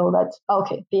to know that,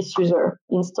 okay, this user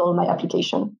installed my application.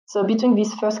 application. So between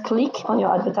this first click on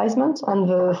your advertisement and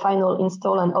the final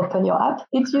install and open your app,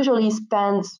 it usually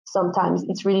spans sometimes.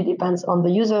 It really depends on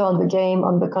the user, on the game,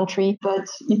 on the country, but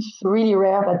it's really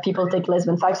rare that people take less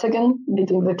than 5 seconds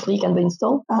between the click and the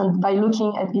install. And by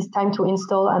looking at this time to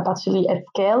install and particularly at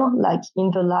scale, like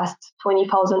in the last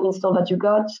 20,000 install that you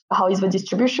got, how is the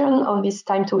distribution of this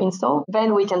time to install?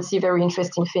 Then we can see very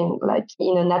interesting thing. Like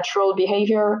in a natural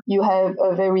behavior, you have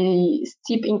a very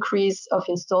steep increase of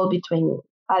install between,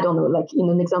 I don't know, like in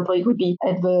an example, it would be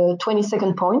at the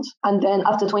 20-second point. And then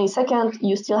after 20 seconds,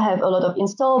 you still have a lot of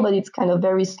install, but it's kind of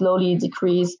very slowly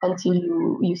decrease until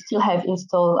you still have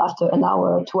install after an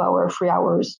hour, 2 hours, 3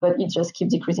 hours, but it just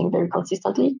keeps decreasing very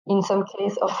consistently. In some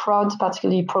case of fraud,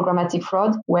 particularly programmatic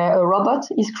fraud, where a robot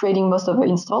is creating most of the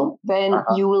install, then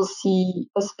you will see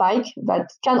a spike that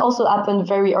can also happen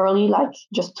very early, like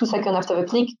just 2 seconds after the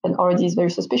click, and already is very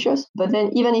suspicious. But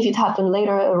then even if it happened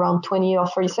later, around 20 or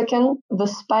 30 seconds,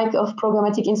 the spike of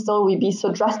programmatic install will be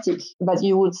so drastic that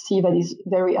you would see that is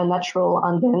very unnatural.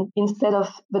 And then instead of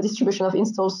the distribution of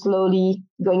install slowly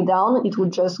going down, it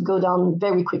would just go down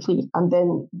very quickly and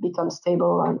then become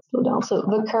stable and slow down. So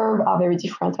the curve are very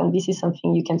different. And this is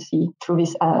something you can see through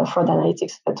this fraud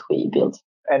analytics that we built.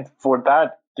 And for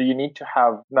that, do you need to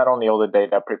have not only all the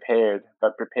data prepared,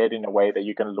 but prepared in a way that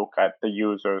you can look at the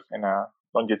users in a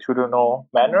longitudinal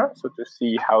manner, so to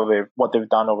see what they've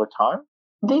done over time?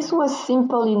 This was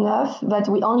simple enough that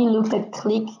we only looked at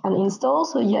click and install.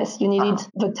 So yes, you needed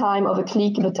the time of a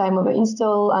click, the time of an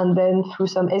install, and then through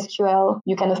some SQL,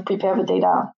 you kind of prepare the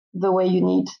data the way you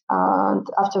need. And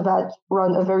after that,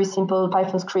 run a very simple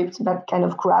Python script that kind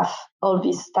of graph all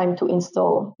this time to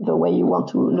install the way you want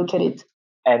to look at it.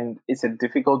 And is it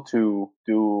difficult to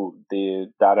do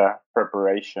the data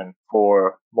preparation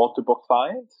for multiple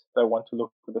clients that want to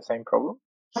look for the same problem?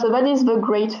 So that is the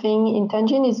great thing in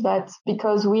Tenjin, is that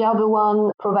because we are the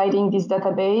one providing this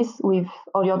database with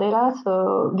all your data,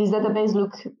 so this database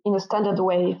look in a standard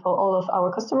way for all of our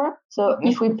customers. So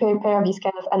if we prepare this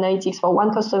kind of analytics for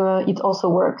one customer, it also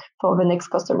works for the next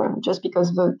customer, just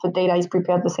because the data is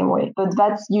prepared the same way. But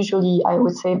that's usually, I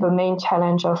would say, the main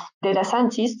challenge of data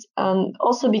scientists. And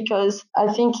also because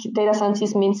I think data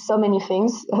scientist means so many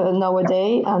things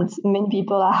nowadays, and many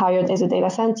people are hired as a data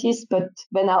scientist, but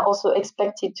then are also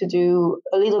expected to do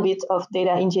a little bit of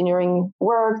data engineering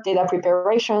work, data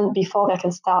preparation before they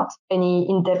can start any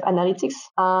in-depth analytics.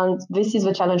 And this is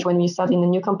the challenge when we start in a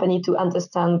new company, to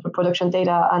understand the production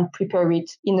data and prepare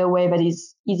it in a way that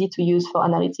is easy to use for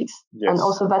analytics. Yes. And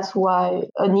also that's why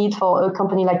a need for a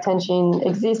company like Tenjin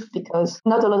exists, because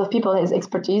not a lot of people has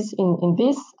expertise in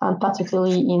this, and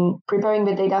particularly in preparing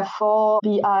the data for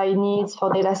BI needs,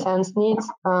 for data science needs.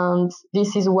 And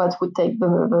this is what would take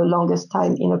the longest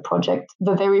time in a project.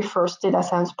 The very first data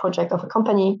science project of a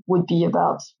company would be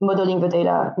about modeling the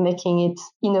data, making it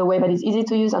in a way that is easy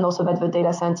to use, and also that the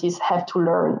data scientists have to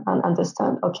learn and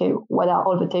understand, okay, what are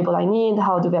all the tables I need?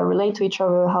 How do they relate to each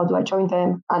other? How do I join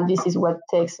them? And this is what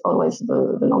takes always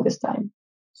the longest time.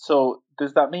 So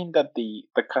does that mean that the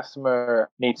customer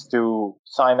needs to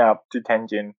sign up to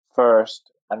Tenjin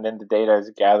first, and then the data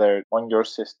is gathered on your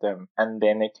system, and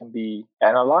then it can be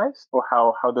analyzed? Or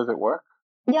how does it work?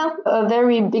 Yeah, a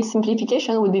very big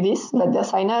simplification would be this, that they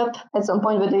sign up. At some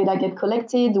point, the data get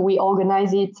collected. We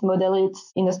organize it, model it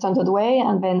in a standard way,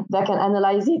 and then they can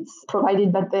analyze it,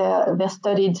 provided that they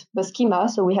studied the schema.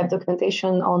 So we have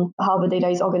documentation on how the data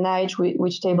is organized,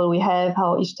 which table we have,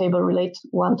 how each table relates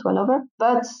one to another.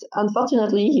 But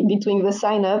unfortunately, between the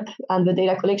sign up and the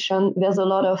data collection, there's a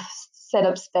lot of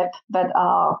setup steps that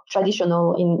are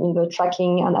traditional in the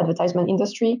tracking and advertisement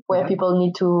industry, where people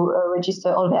need to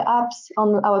register all their apps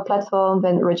on our platform,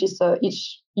 then register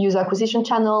each user acquisition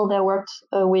channel they worked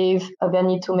with. They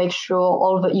need to make sure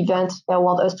all the events they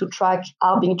want us to track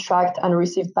are being tracked and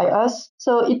received by us.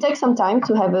 So it takes some time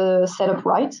to have a setup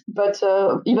right, but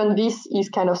even this is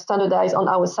kind of standardized on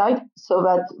our side, so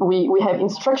that we have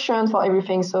instructions for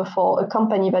everything. So for a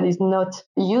company that is not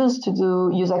used to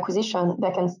do user acquisition,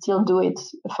 they can still do it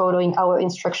following our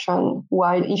instruction.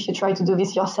 While if you try to do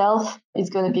this yourself, it's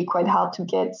going to be quite hard to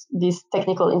get this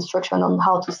technical instruction on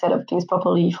how to set up things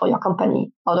properly for your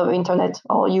company out of the internet,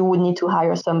 or you would need to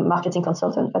hire some marketing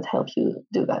consultant that help you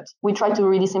do that. We try to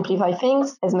really simplify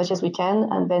things as much as we can,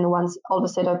 and then once all the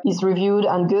setup is reviewed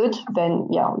and good, then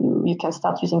you can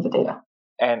start using the data.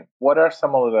 And what are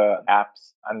some of the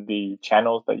apps and the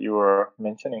channels that you were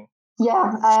mentioning?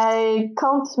 Yeah, I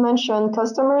can't mention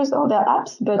customers or their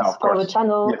apps, but No, of for the course.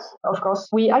 channel, Yes. of course,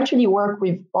 we actually work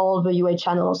with all the UA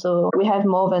channels. So we have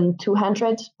more than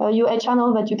 200 UA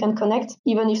channels that you can connect.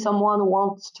 Even if someone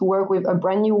wants to work with a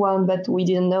brand new one that we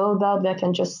didn't know about, they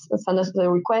can just send us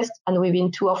the request, and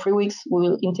within 2 or 3 weeks, we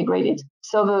will integrate it.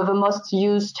 So the most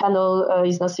used channel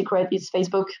is no secret. It's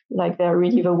Facebook. Like they're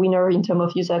really the winner in terms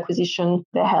of user acquisition.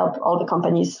 They help all the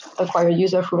companies acquire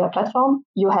users through their platform.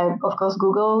 You have, of course,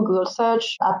 Google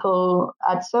Search, Apple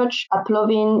Ad Search.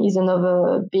 AppLovin is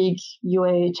another big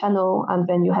UA channel. And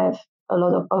then you have a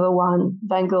lot of other one,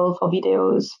 Bangle for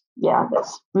videos. Yeah,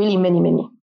 that's really many.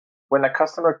 When a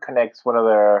customer connects one of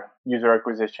their user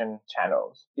acquisition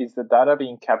channels, is the data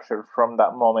being captured from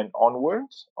that moment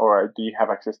onwards, or do you have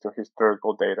access to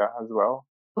historical data as well?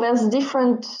 There's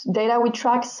different data we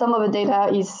track. Some of the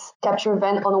data is captured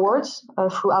then onwards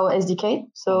through our SDK.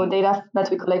 So data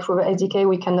that we collect through the SDK,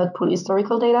 we cannot pull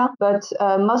historical data, but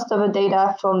most of the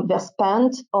data from their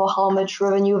spend or how much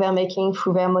revenue they're making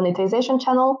through their monetization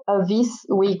channel, this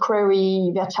we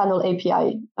query their channel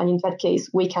API. And in that case,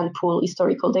 we can pull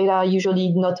historical data,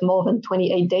 usually not more than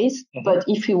 28 days. But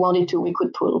if we wanted to, we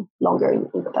could pull longer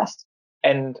in the past.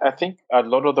 And I think a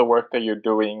lot of the work that you're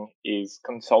doing is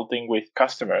consulting with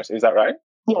customers. Is that right?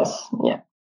 Yes. Yeah.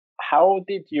 How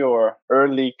did your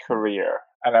early career,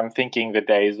 and I'm thinking the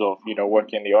days of,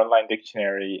 working in the online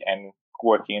dictionary and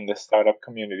working in the startup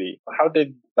community, how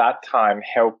did that time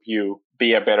help you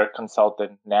be a better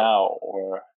consultant now?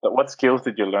 Or what skills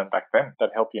did you learn back then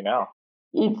that help you now?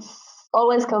 It's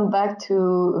always come back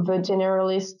to the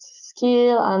generalist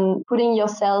skill and putting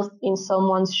yourself in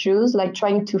someone's shoes, like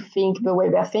trying to think the way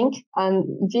they think. And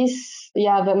this,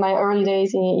 my early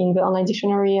days in the online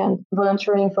dictionary and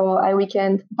volunteering for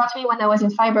iWeekend, partly when I was in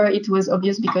Fiverr, it was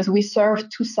obvious because we serve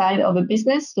two sides of a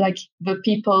business, like the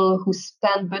people who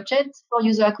spend budget for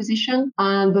user acquisition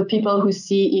and the people who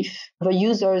see if the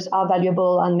users are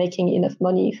valuable and making enough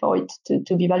money for it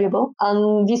to be valuable.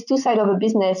 And these two sides of a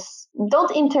business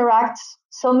don't interact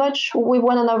so much with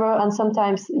one another, and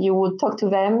sometimes you would talk to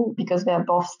them because they're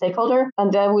both stakeholder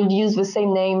and they will use the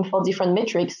same name for different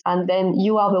metrics, and then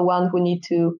you are the one who need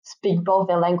to speak both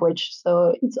their language.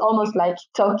 So it's almost like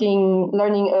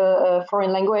learning a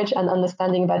foreign language and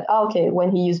understanding that, okay,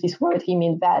 when he used this word, he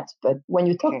means that. But when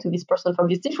you talk to this person from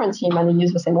this different team and he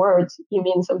use the same words, he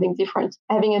means something different.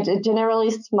 Having a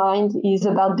generalist mind is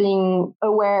about being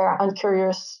aware and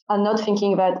curious and not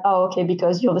thinking that, okay,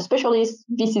 because you're the specialist,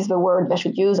 this is the word that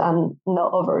should use and no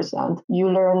others. And you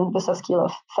learn the soft skill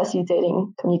of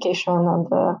facilitating communication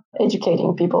and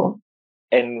educating people.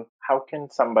 And how can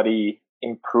somebody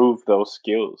improve those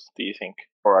skills, do you think,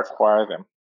 or acquire them?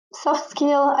 Soft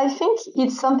skill, I think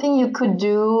it's something you could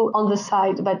do on the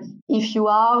side, but if you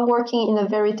are working in a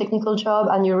very technical job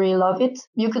and you really love it,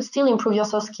 you could still improve your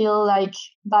soft skill like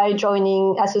by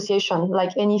joining association,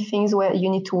 like any things where you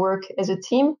need to work as a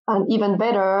team, and even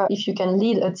better if you can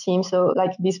lead a team. So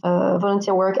like this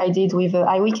volunteer work I did with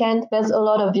iWeekend, there's a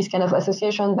lot of this kind of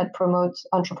association that promote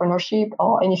entrepreneurship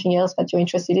or anything else that you're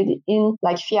interested in,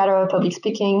 like theater, public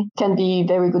speaking can be a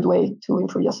very good way to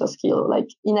improve your soft skill. Like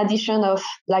in addition of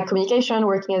like communication,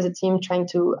 working as a team, trying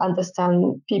to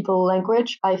understand people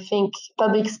language, I think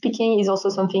public speaking is also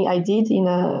something I did in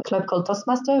a club called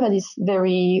Toastmaster that is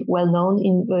very well known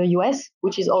in the US,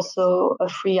 which is also a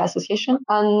free association.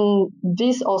 And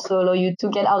this also allows you to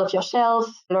get out of your shelf,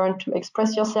 learn to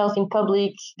express yourself in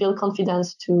public, build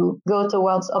confidence to go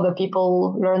towards other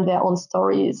people, learn their own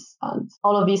stories. And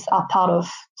all of these are part of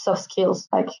soft skills,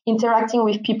 like interacting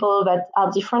with people that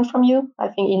are different from you, I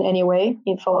think in any way,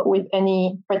 with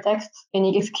any pretext,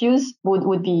 any excuse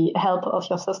would be help of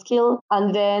your soft skill.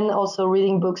 And then also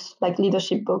reading books, like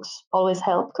leadership books, always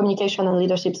help. Communication and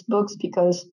leadership books,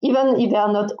 because even if they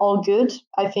are not all good,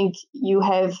 I think you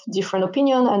have different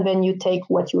opinion, and then you take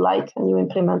what you like and you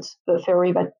implement the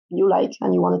theory that you like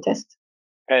and you want to test.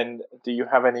 And do you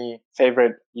have any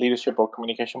favorite leadership or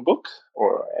communication books,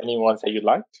 or any ones that you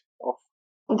liked?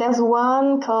 There's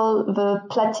one called the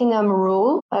Platinum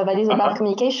Rule that is about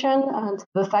communication and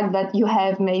the fact that you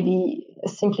have maybe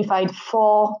simplified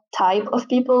 4 type of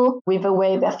people with the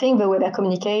way they think, the way they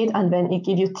communicate, and then it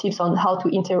gives you tips on how to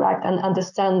interact and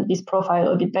understand this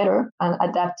profile a bit better and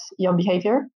adapt your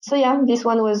behavior. So yeah, this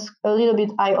one was a little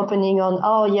bit eye-opening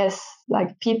on, yes,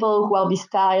 like people who are this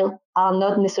style are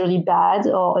not necessarily bad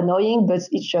or annoying, but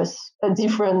it's just a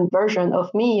different version of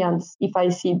me. And if I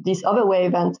see this other way,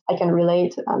 then I can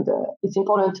relate. And it's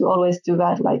important to always do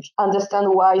that, like understand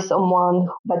why someone,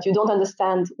 but you don't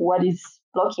understand what is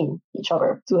blocking each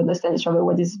other to understand each other,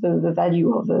 what is the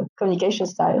value of the communication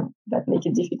style that make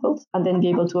it difficult, and then be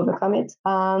able to overcome it.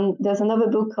 There's another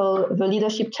book called The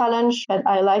Leadership Challenge that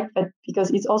I like, but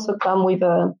because it's also come with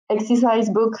a exercise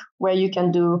book where you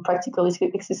can do practical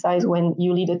exercise when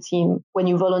you lead a team, when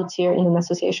you volunteer in an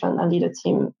association and lead a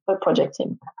team, a project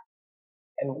team.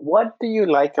 And what do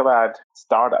you like about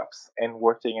startups and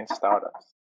working in startups?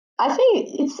 I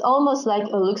think it's almost like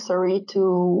a luxury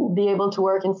to be able to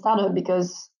work in startup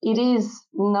because it is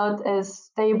not as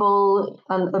stable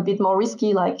and a bit more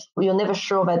risky. Like you're never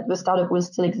sure that the startup will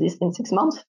still exist in 6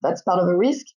 months. That's part of the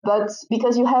risk. But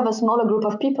because you have a smaller group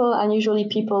of people and usually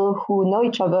people who know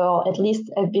each other or at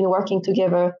least have been working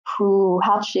together through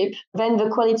hardship, then the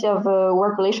quality of the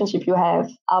work relationship you have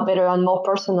are better and more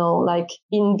personal. Like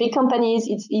in big companies,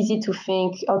 it's easy to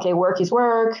think, okay, work is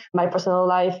work. My personal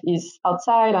life is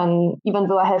outside. And even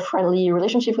though I have friendly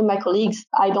relationship with my colleagues,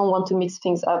 I don't want to mix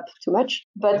things up too much.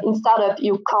 But in startup,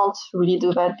 you can't really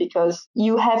do that because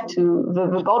you have to,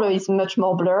 the border is much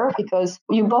more blurred because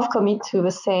you both commit to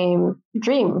the same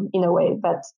dream in a way,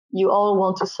 but you all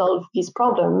want to solve this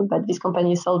problem that this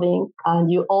company is solving,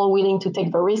 and you're all willing to take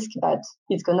the risk that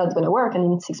it's not going to work, and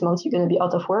in 6 months you're going to be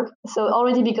out of work. So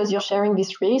already because you're sharing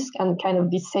this risk and kind of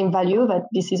this same value that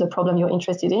this is a problem you're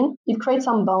interested in, it creates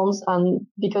some bonds, and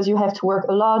because you have to work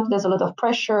a lot, there's a lot of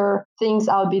pressure, things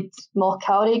are a bit more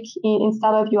chaotic. In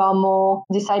startup, you are more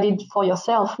decided for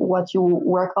yourself what you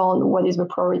work on, what is the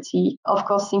priority. Of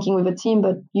course, thinking with a team,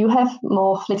 but you have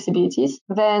more flexibilities.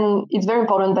 Then it's very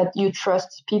important that you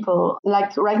trust people.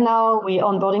 Like right now, we're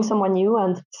onboarding someone new,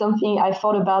 and something I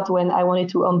thought about when I wanted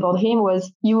to onboard him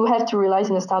was you have to realize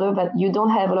in a startup that you don't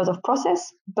have a lot of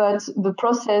process, but the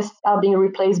process are being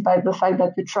replaced by the fact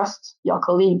that you trust your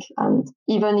colleague. And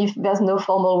even if there's no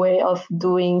formal way of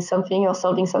doing something or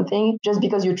solving something, just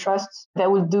because you trust they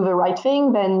will do the right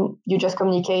thing, then you just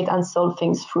communicate and solve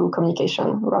things through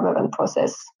communication rather than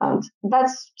process. And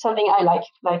that's something I like.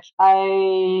 Like I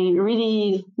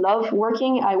really love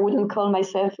working. I wouldn't call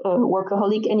myself a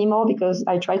workaholic anymore because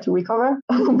I try to recover.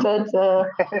 But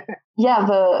yeah,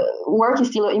 the work is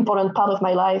still an important part of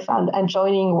my life, and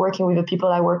enjoying working with the people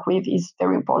I work with is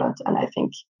very important. And I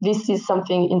think this is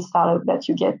something in startup that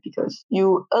you get because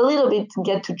you a little bit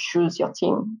get to choose your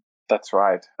team. That's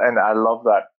right. And I love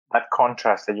that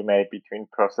contrast that you made between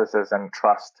processes and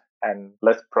trust, and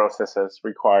less processes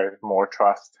require more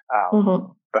trust.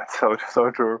 That's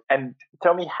so true. And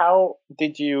tell me, how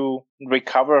did you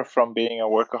recover from being a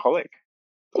workaholic?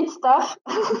 It's tough,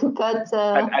 but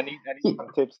I need some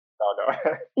tips.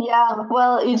 No. Yeah,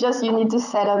 well, you need to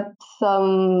set up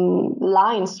some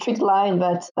strict line.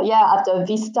 But after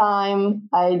this time,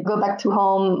 I go back to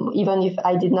home, even if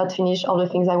I did not finish all the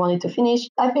things I wanted to finish.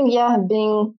 I think,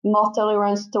 being more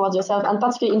tolerant towards yourself, and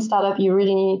particularly in startup, you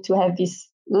really need to have this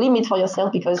limit for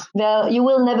yourself because you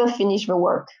will never finish the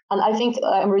work. And I think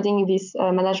I'm reading this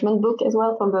management book as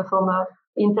well from the former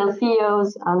Intel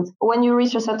CEOs. And when you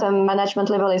reach a certain management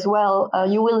level as well,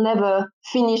 you will never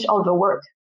finish all the work.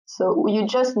 So you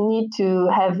just need to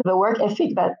have the work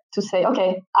ethic that to say,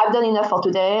 okay, I've done enough for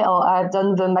today, or I've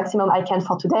done the maximum I can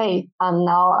for today. And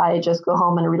now I just go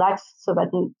home and relax so that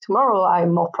tomorrow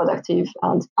I'm more productive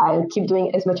and I'll keep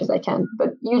doing as much as I can. But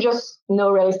you just know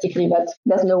realistically that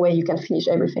there's no way you can finish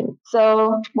everything.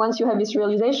 So once you have this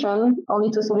realization,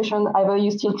 only two solutions: either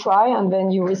you still try and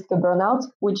then you risk the burnout,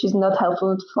 which is not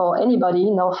helpful for anybody,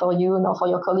 nor for you, nor for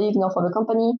your colleague, nor for the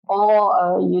company,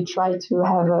 or you try to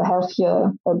have a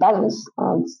healthier balance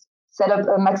and set up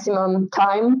a maximum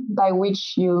time by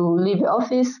which you leave the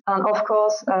office. And of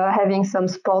course, having some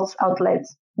sports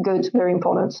outlets, good, very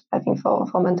important, I think, for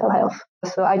mental health.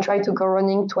 So I try to go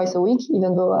running twice a week,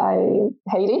 even though I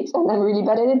hate it and I'm really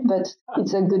bad at it, but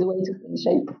it's a good way to stay in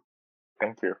shape.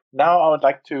 Thank you. Now I would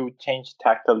like to change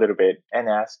tact a little bit and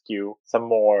ask you some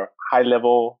more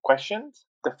high-level questions.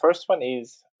 The first one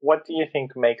is, what do you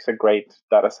think makes a great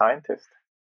data scientist?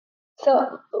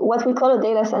 So what we call a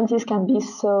data scientist can be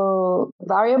so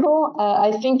variable.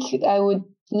 I think I would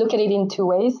look at it in two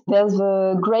ways. There's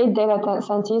a great data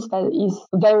scientist that is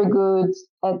very good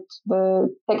at the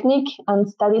technique and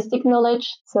statistic knowledge.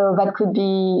 So that could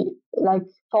be like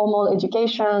formal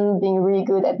education, being really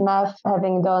good at math,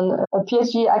 having done a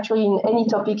PhD actually in any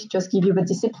topic, just give you the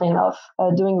discipline of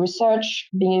doing research,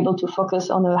 being able to focus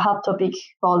on a hard topic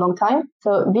for a long time.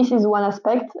 So this is one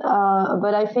aspect.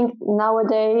 But I think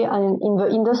nowadays and in the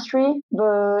industry,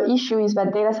 the issue is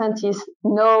that data scientists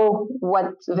know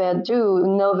what they do,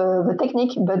 know the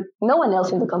technique, but no one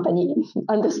else in the company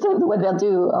understands what they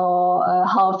do or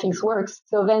how things work.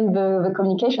 So then the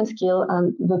communication skill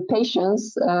and the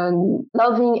patience and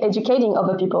love educating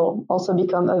other people also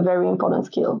become a very important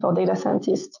skill for data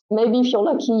scientists. Maybe if you're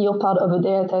lucky, you're part of a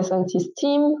data scientist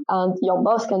team and your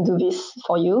boss can do this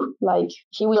for you. Like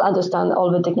he will understand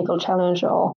all the technical challenge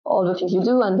or all the things you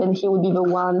do, and then he will be the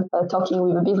one talking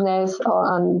with the business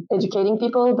and educating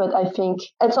people. But I think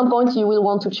at some point you will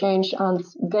want to change, and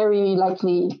very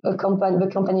likely the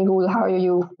company who will hire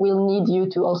you will need you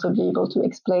to also be able to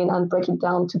explain and break it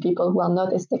down to people who are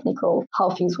not as technical how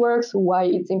things work, why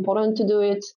it's important to do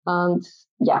it, and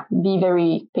be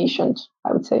very patient,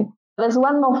 I would say. There's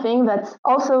one more thing that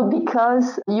also,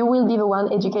 because you will be the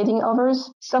one educating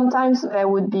others, sometimes they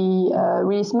would be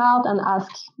really smart and ask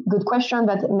good questions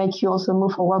that make you also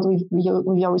move forward with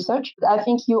your research. I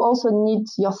think you also need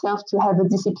yourself to have a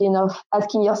discipline of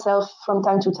asking yourself from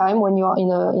time to time when you're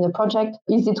in a project,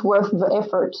 is it worth the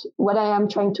effort? What I am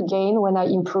trying to gain when I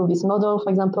improve this model, for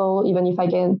example, even if I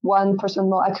gain 1%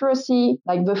 more accuracy,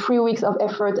 like the 3 weeks of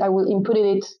effort I will input in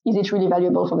it, is it really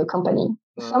valuable for the company?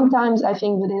 Sometimes I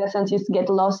think the data scientists get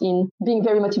lost in being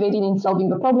very motivated in solving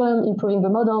the problem, improving the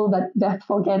model, but they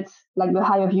forget like the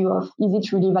higher view of, is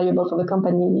it really valuable for the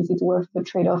company? Is it worth the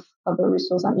trade-off of the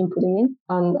resource I'm inputting in?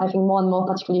 And I think more and more,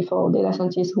 particularly for data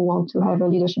scientists who want to have a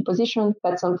leadership position,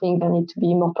 that's something they need to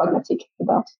be more pragmatic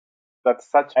about. That's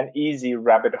such an easy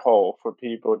rabbit hole for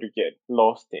people to get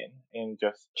lost in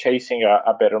just chasing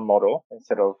a better model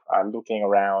instead of looking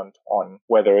around on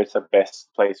whether it's the best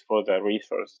place for the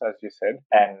resource, as you said.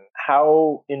 And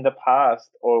how in the past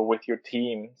or with your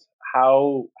teams,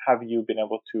 how have you been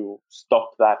able to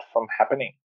stop that from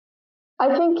happening?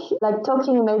 I think like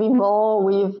talking maybe more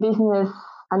with business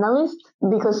analyst,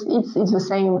 because it's the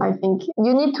same. I think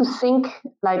you need to think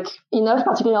like enough,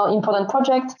 particularly on important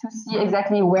projects, to see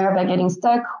exactly where they're getting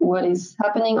stuck, what is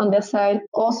happening on their side.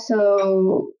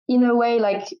 Also, in a way,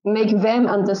 like make them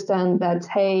understand that,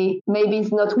 hey, maybe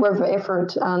it's not worth the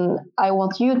effort and I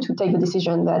want you to take the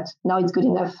decision that now it's good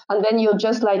enough. And then you're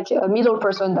just like a middle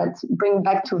person that bring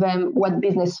back to them what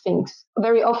business thinks.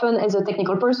 Very often as a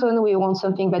technical person, we want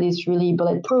something that is really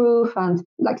bulletproof and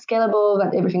like scalable,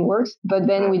 that everything works. But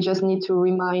then we just need to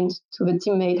remind to the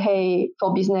teammate, hey,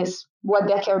 for business, what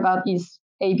they care about is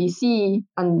ABC,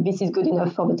 and this is good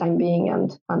enough for the time being.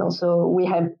 And also we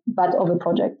have that other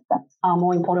projects that are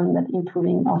more important than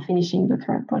improving or finishing the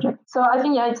current project. So I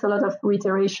think, it's a lot of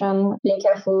reiteration, being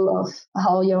careful of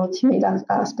how your teammates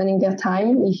are spending their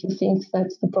time if you think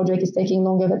that the project is taking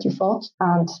longer than you thought,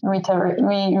 and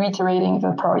reiterating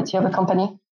the priority of the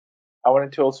company. I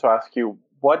wanted to also ask you,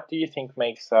 what do you think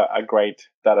makes a great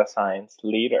data science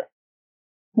leader?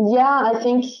 I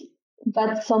think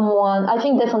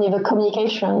definitely the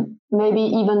communication, maybe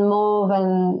even more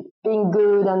than being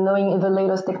good and knowing the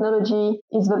latest technology,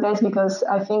 is the best, because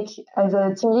I think as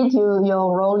a team lead,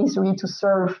 your role is really to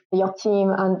serve your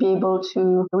team and be able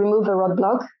to remove a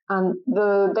roadblock. And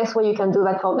the best way you can do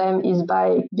that for them is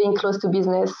by being close to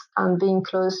business and being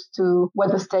close to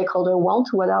what the stakeholder want,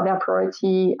 what are their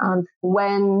priority, and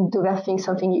when do they think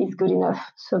something is good enough,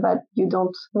 so that you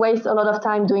don't waste a lot of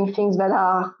time doing things that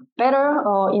are better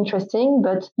or interesting,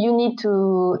 but you need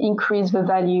to increase the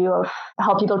value of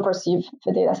how people perceive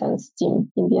the data science team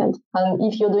in the end.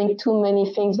 And if you're doing too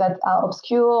many things that are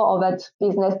obscure or that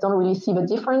business don't really see the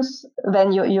difference,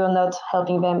 then you're not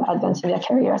helping them advance in their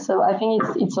career. So I think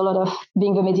it's a lot of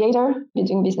being the mediator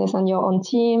between business and your own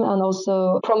team, and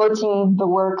also promoting the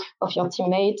work of your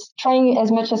teammates, trying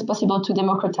as much as possible to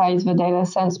democratize the data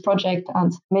science project,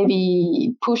 and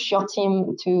maybe push your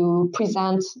team to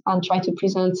present and try to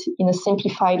present in a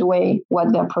simplified way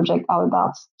what their project are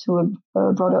about to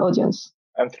a broader audience.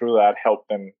 And through that, help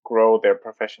them grow their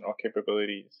professional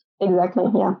capabilities. Exactly,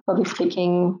 public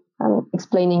speaking and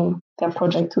explaining their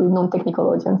project to non-technical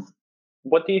audience.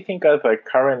 What do you think are the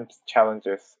current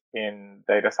challenges in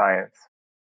data science?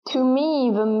 To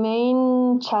me, the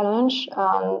main challenge,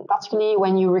 particularly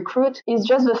when you recruit, is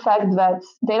just the fact that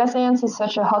data science is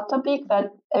such a hot topic that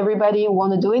everybody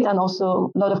want to do it, and also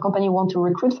a lot of companies want to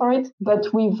recruit for it, but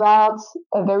without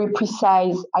a very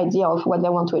precise idea of what they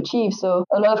want to achieve. So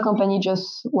a lot of companies just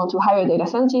want to hire data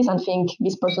scientists and think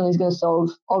this person is going to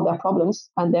solve all their problems,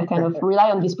 and they kind of rely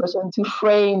on this person to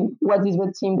frame what is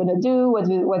the team going to do,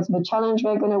 what's the challenge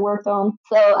they're going to work on.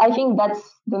 So I think that's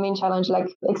the main challenge, like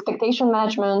expectation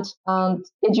management and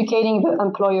educating the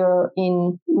employer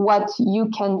in what you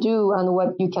can do and what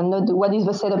you cannot do, what is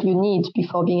the setup you need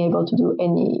before being able to do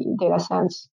any data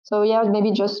science. So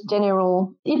maybe just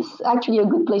general. It's actually a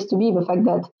good place to be, the fact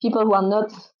that people who are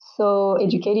not so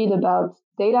educated about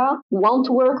data want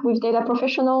to work with data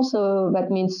professionals. So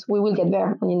that means we will get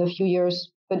there. And in a few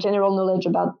years, the general knowledge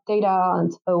about data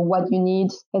and what you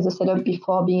need as a setup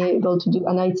before being able to do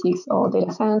analytics or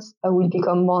data science will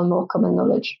become more and more common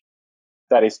knowledge.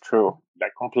 That is true. I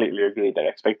completely agree that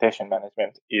expectation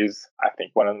management is, I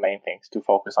think, one of the main things to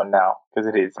focus on now because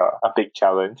it is a big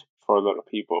challenge for a lot of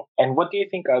people. And what do you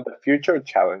think are the future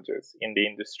challenges in the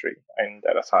industry in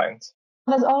data science?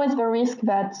 There's always the risk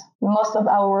that most of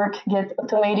our work gets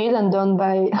automated and done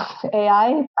by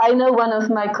AI. I know one of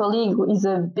my colleagues who is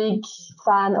a big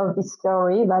fan of this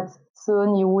theory that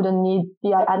soon you wouldn't need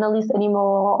BI analysts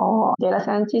anymore or data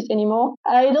scientists anymore.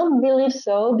 I don't believe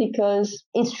so because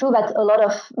it's true that a lot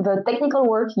of the technical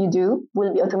work you do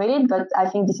will be automated, but I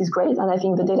think this is great. And I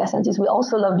think the data scientists will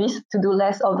also love this to do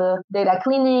less of the data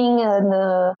cleaning and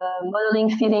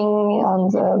modeling fitting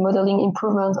and modeling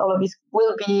improvements. All of this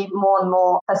will be more and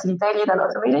more facilitated and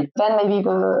automated. Then maybe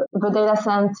the data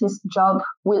scientist job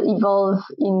will evolve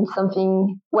in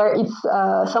something where it's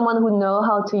someone who knows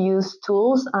how to use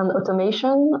tools and automation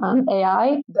and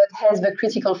AI, but has the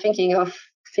critical thinking of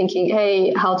thinking,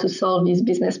 hey, how to solve this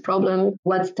business problem,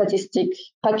 what statistic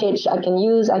package I can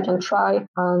use, I can try,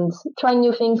 and trying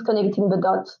new things, connecting the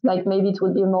dots. Like maybe it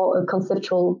would be more a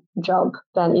conceptual job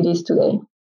than it is today.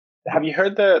 Have you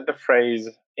heard the phrase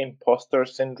imposter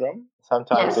syndrome?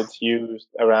 Sometimes it's used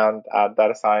around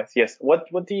data science. Yes. What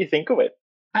do you think of it?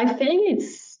 I think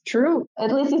it's true.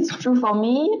 At least it's true for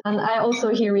me. And I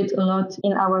also hear it a lot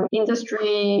in our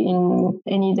industry, in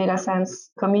any data science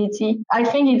community. I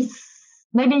think it's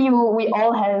maybe we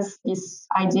all has this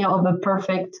idea of a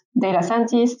perfect data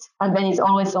scientist, and then it's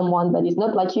always someone that is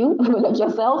not like you, like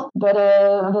yourself. But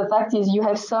the fact is you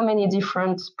have so many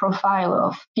different profile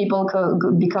of people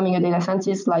becoming a data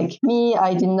scientist. Like me,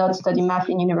 I did not study math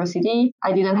in university.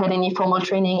 I didn't have any formal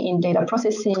training in data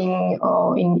processing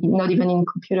or not even in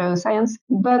computer science.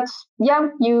 But yeah,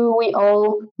 we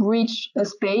all reach a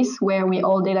space where we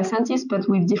all data scientists, but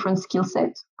with different skill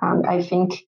sets. And I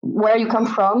think where you come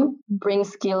from brings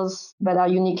skills that are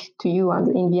unique to you. And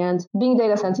in the end, being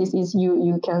data scientist is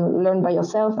you can learn by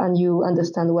yourself and you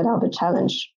understand what are the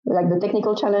challenge, like the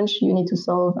technical challenge you need to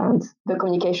solve and the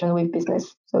communication with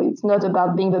business. So it's not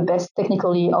about being the best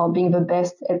technically or being the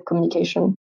best at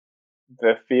communication.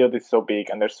 The field is so big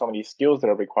and there's so many skills that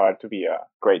are required to be a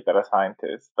great data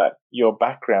scientist that your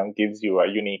background gives you a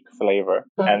unique flavor.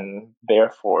 And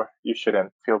therefore, you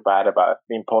shouldn't feel bad about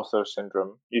the imposter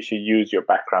syndrome. You should use your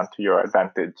background to your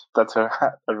advantage. That's a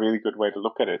really good way to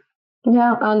look at it.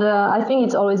 Yeah, and I think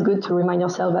it's always good to remind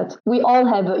yourself that we all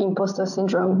have imposter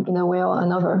syndrome in a way or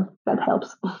another. That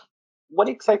helps. What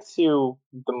excites you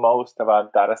the most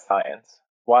about data science?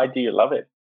 Why do you love it?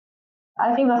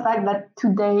 I think the fact that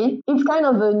today it's kind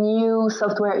of a new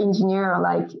software engineer,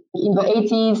 like in the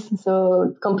 80s,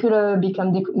 so computer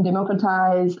became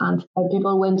democratized and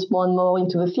people went more and more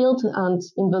into the field. And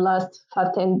in the last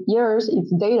 5-10 years,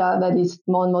 it's data that is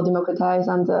more and more democratized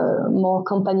and more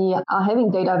companies are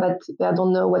having data that they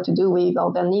don't know what to do with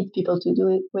or they need people to do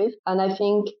it with. And I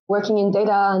think working in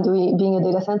data and being a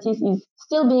data scientist is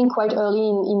still being quite early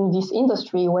in this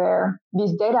industry where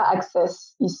this data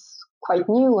access is quite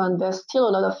new and there's still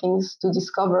a lot of things to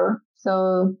discover.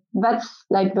 So that's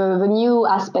like the new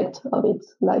aspect of it,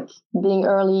 like being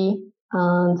early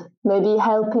and maybe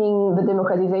helping the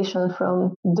democratization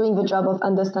from doing the job of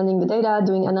understanding the data,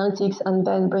 doing analytics, and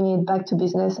then bringing it back to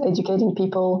business, educating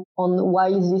people on why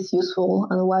is this useful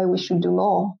and why we should do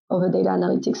more of the data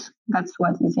analytics. That's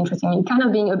what is interesting in kind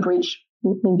of being a bridge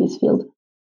in this field.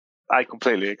 I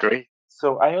completely agree.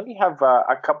 So I only have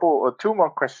a couple or two more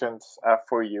questions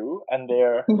for you, and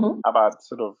they're about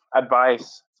sort of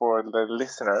advice for the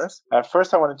listeners.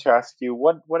 First, I wanted to ask you,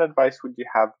 what advice would you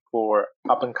have for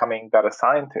up-and-coming data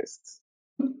scientists?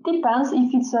 Depends. If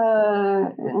it's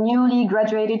a newly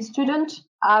graduated student,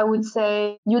 I would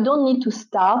say you don't need to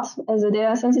start as a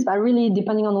data scientist, but really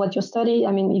depending on what you study.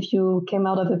 I mean, if you came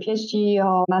out of a PhD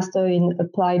or master in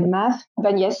applied math,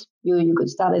 then yes, you could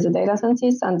start as a data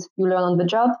scientist and you learn on the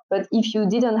job. But if you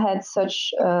didn't have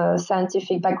such a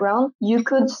scientific background, you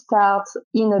could start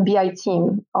in a BI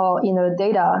team or in a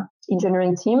data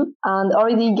engineering team and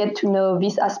already get to know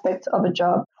this aspect of a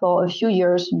job for a few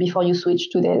years before you switch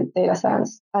to the data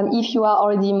science. And if you are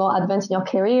already more advanced in your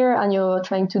career and you're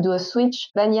trying to do a switch,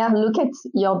 then yeah, look at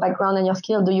your background and your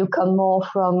skill. Do you come more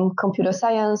from computer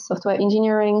science, software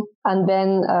engineering, and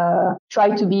then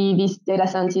try to be this data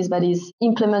scientist that is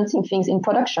implementing things in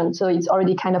production. So it's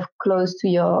already kind of close to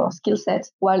your skill set.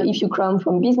 While if you come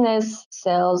from business,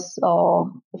 sales,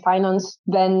 or finance,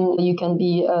 then you can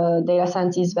be a data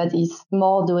scientist that is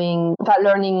more doing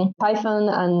learning Python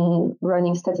and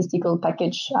running statistical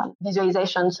package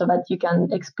visualization so that you can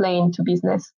explain to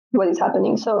business what is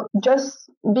happening. So just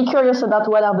be curious about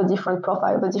what are the different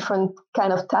profiles, the different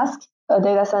kind of tasks a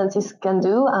data scientist can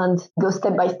do, and go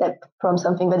step by step from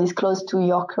something that is close to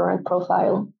your current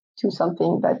profile to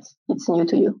something that it's new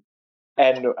to you.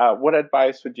 And what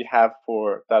advice would you have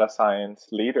for data science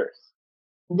leaders?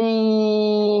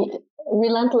 Be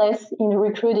relentless in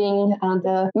recruiting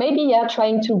and maybe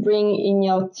trying to bring in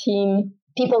your team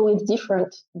people with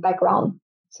different background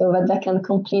so that they can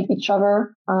complete each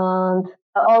other, and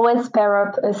always pair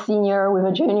up a senior with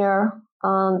a junior.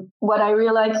 What I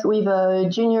realized with a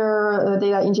junior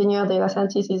data engineer, data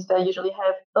scientist, is they usually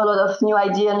have a lot of new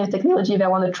idea, new technology they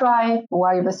want to try,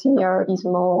 while the senior is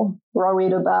more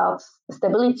worried about the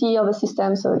stability of the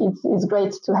system. So it's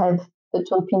great to have the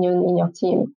two opinion in your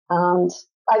team. And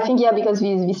I think, because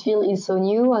this field is so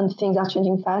new and things are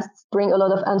changing fast, bring a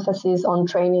lot of emphasis on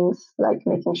trainings, like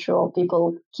making sure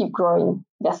people keep growing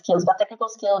their skills, their technical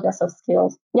skills, their soft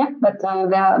skills. Yeah, but they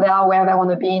are where they want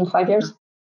to be in 5 years.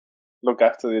 Look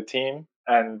after the team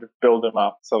and build them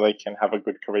up so they can have a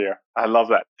good career. I love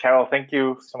that. Carol, thank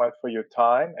you so much for your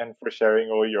time and for sharing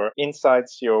all your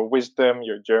insights, your wisdom,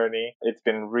 your journey. It's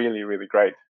been really, really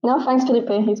great. No, thanks,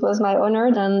 Felipe. It was my honor,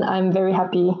 and I'm very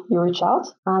happy you reached out.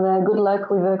 And good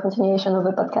luck with the continuation of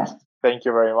the podcast. Thank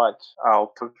you very much.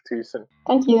 I'll talk to you soon.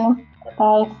 Thank you.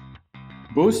 Bye.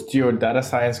 Boost your data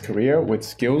science career with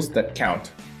skills that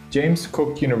count. James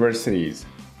Cook University's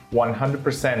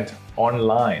 100%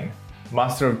 online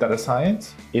Master of Data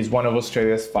Science is one of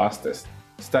Australia's fastest.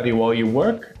 Study while you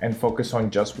work and focus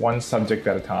on just one subject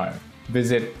at a time.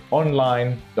 Visit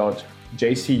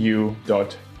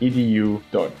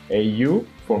online.jcu.edu.au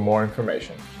for more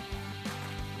information.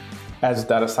 As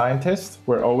data scientists,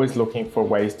 we're always looking for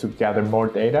ways to gather more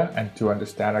data and to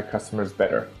understand our customers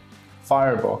better.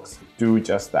 Firebox do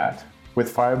just that.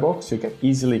 With Firebox, you can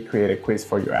easily create a quiz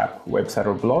for your app, website,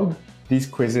 or blog. These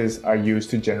quizzes are used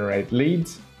to generate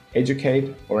leads,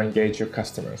 educate, or engage your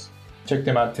customers. Check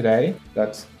them out today.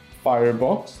 That's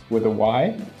Firebox with a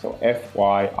Y, so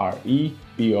Firebox.com.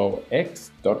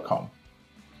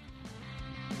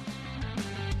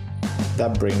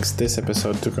 That brings this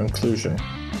episode to conclusion.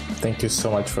 Thank you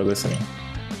so much for listening.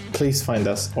 Please find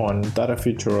us on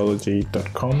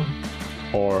datafuturology.com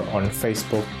or on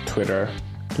Facebook, Twitter,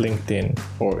 LinkedIn,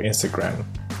 or Instagram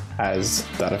as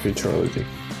Data Futurology.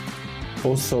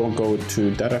 Also go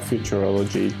to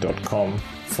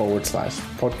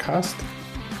datafuturology.com/podcast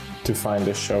to find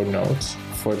the show notes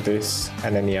for this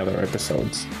and any other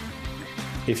episodes.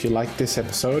 If you liked this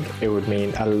episode, it would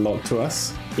mean a lot to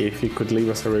us if you could leave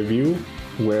us a review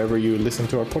wherever you listen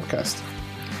to our podcast.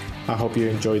 I hope you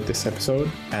enjoyed this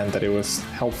episode and that it was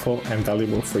helpful and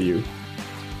valuable for you.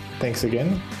 Thanks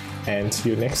again, and see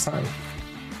you next time.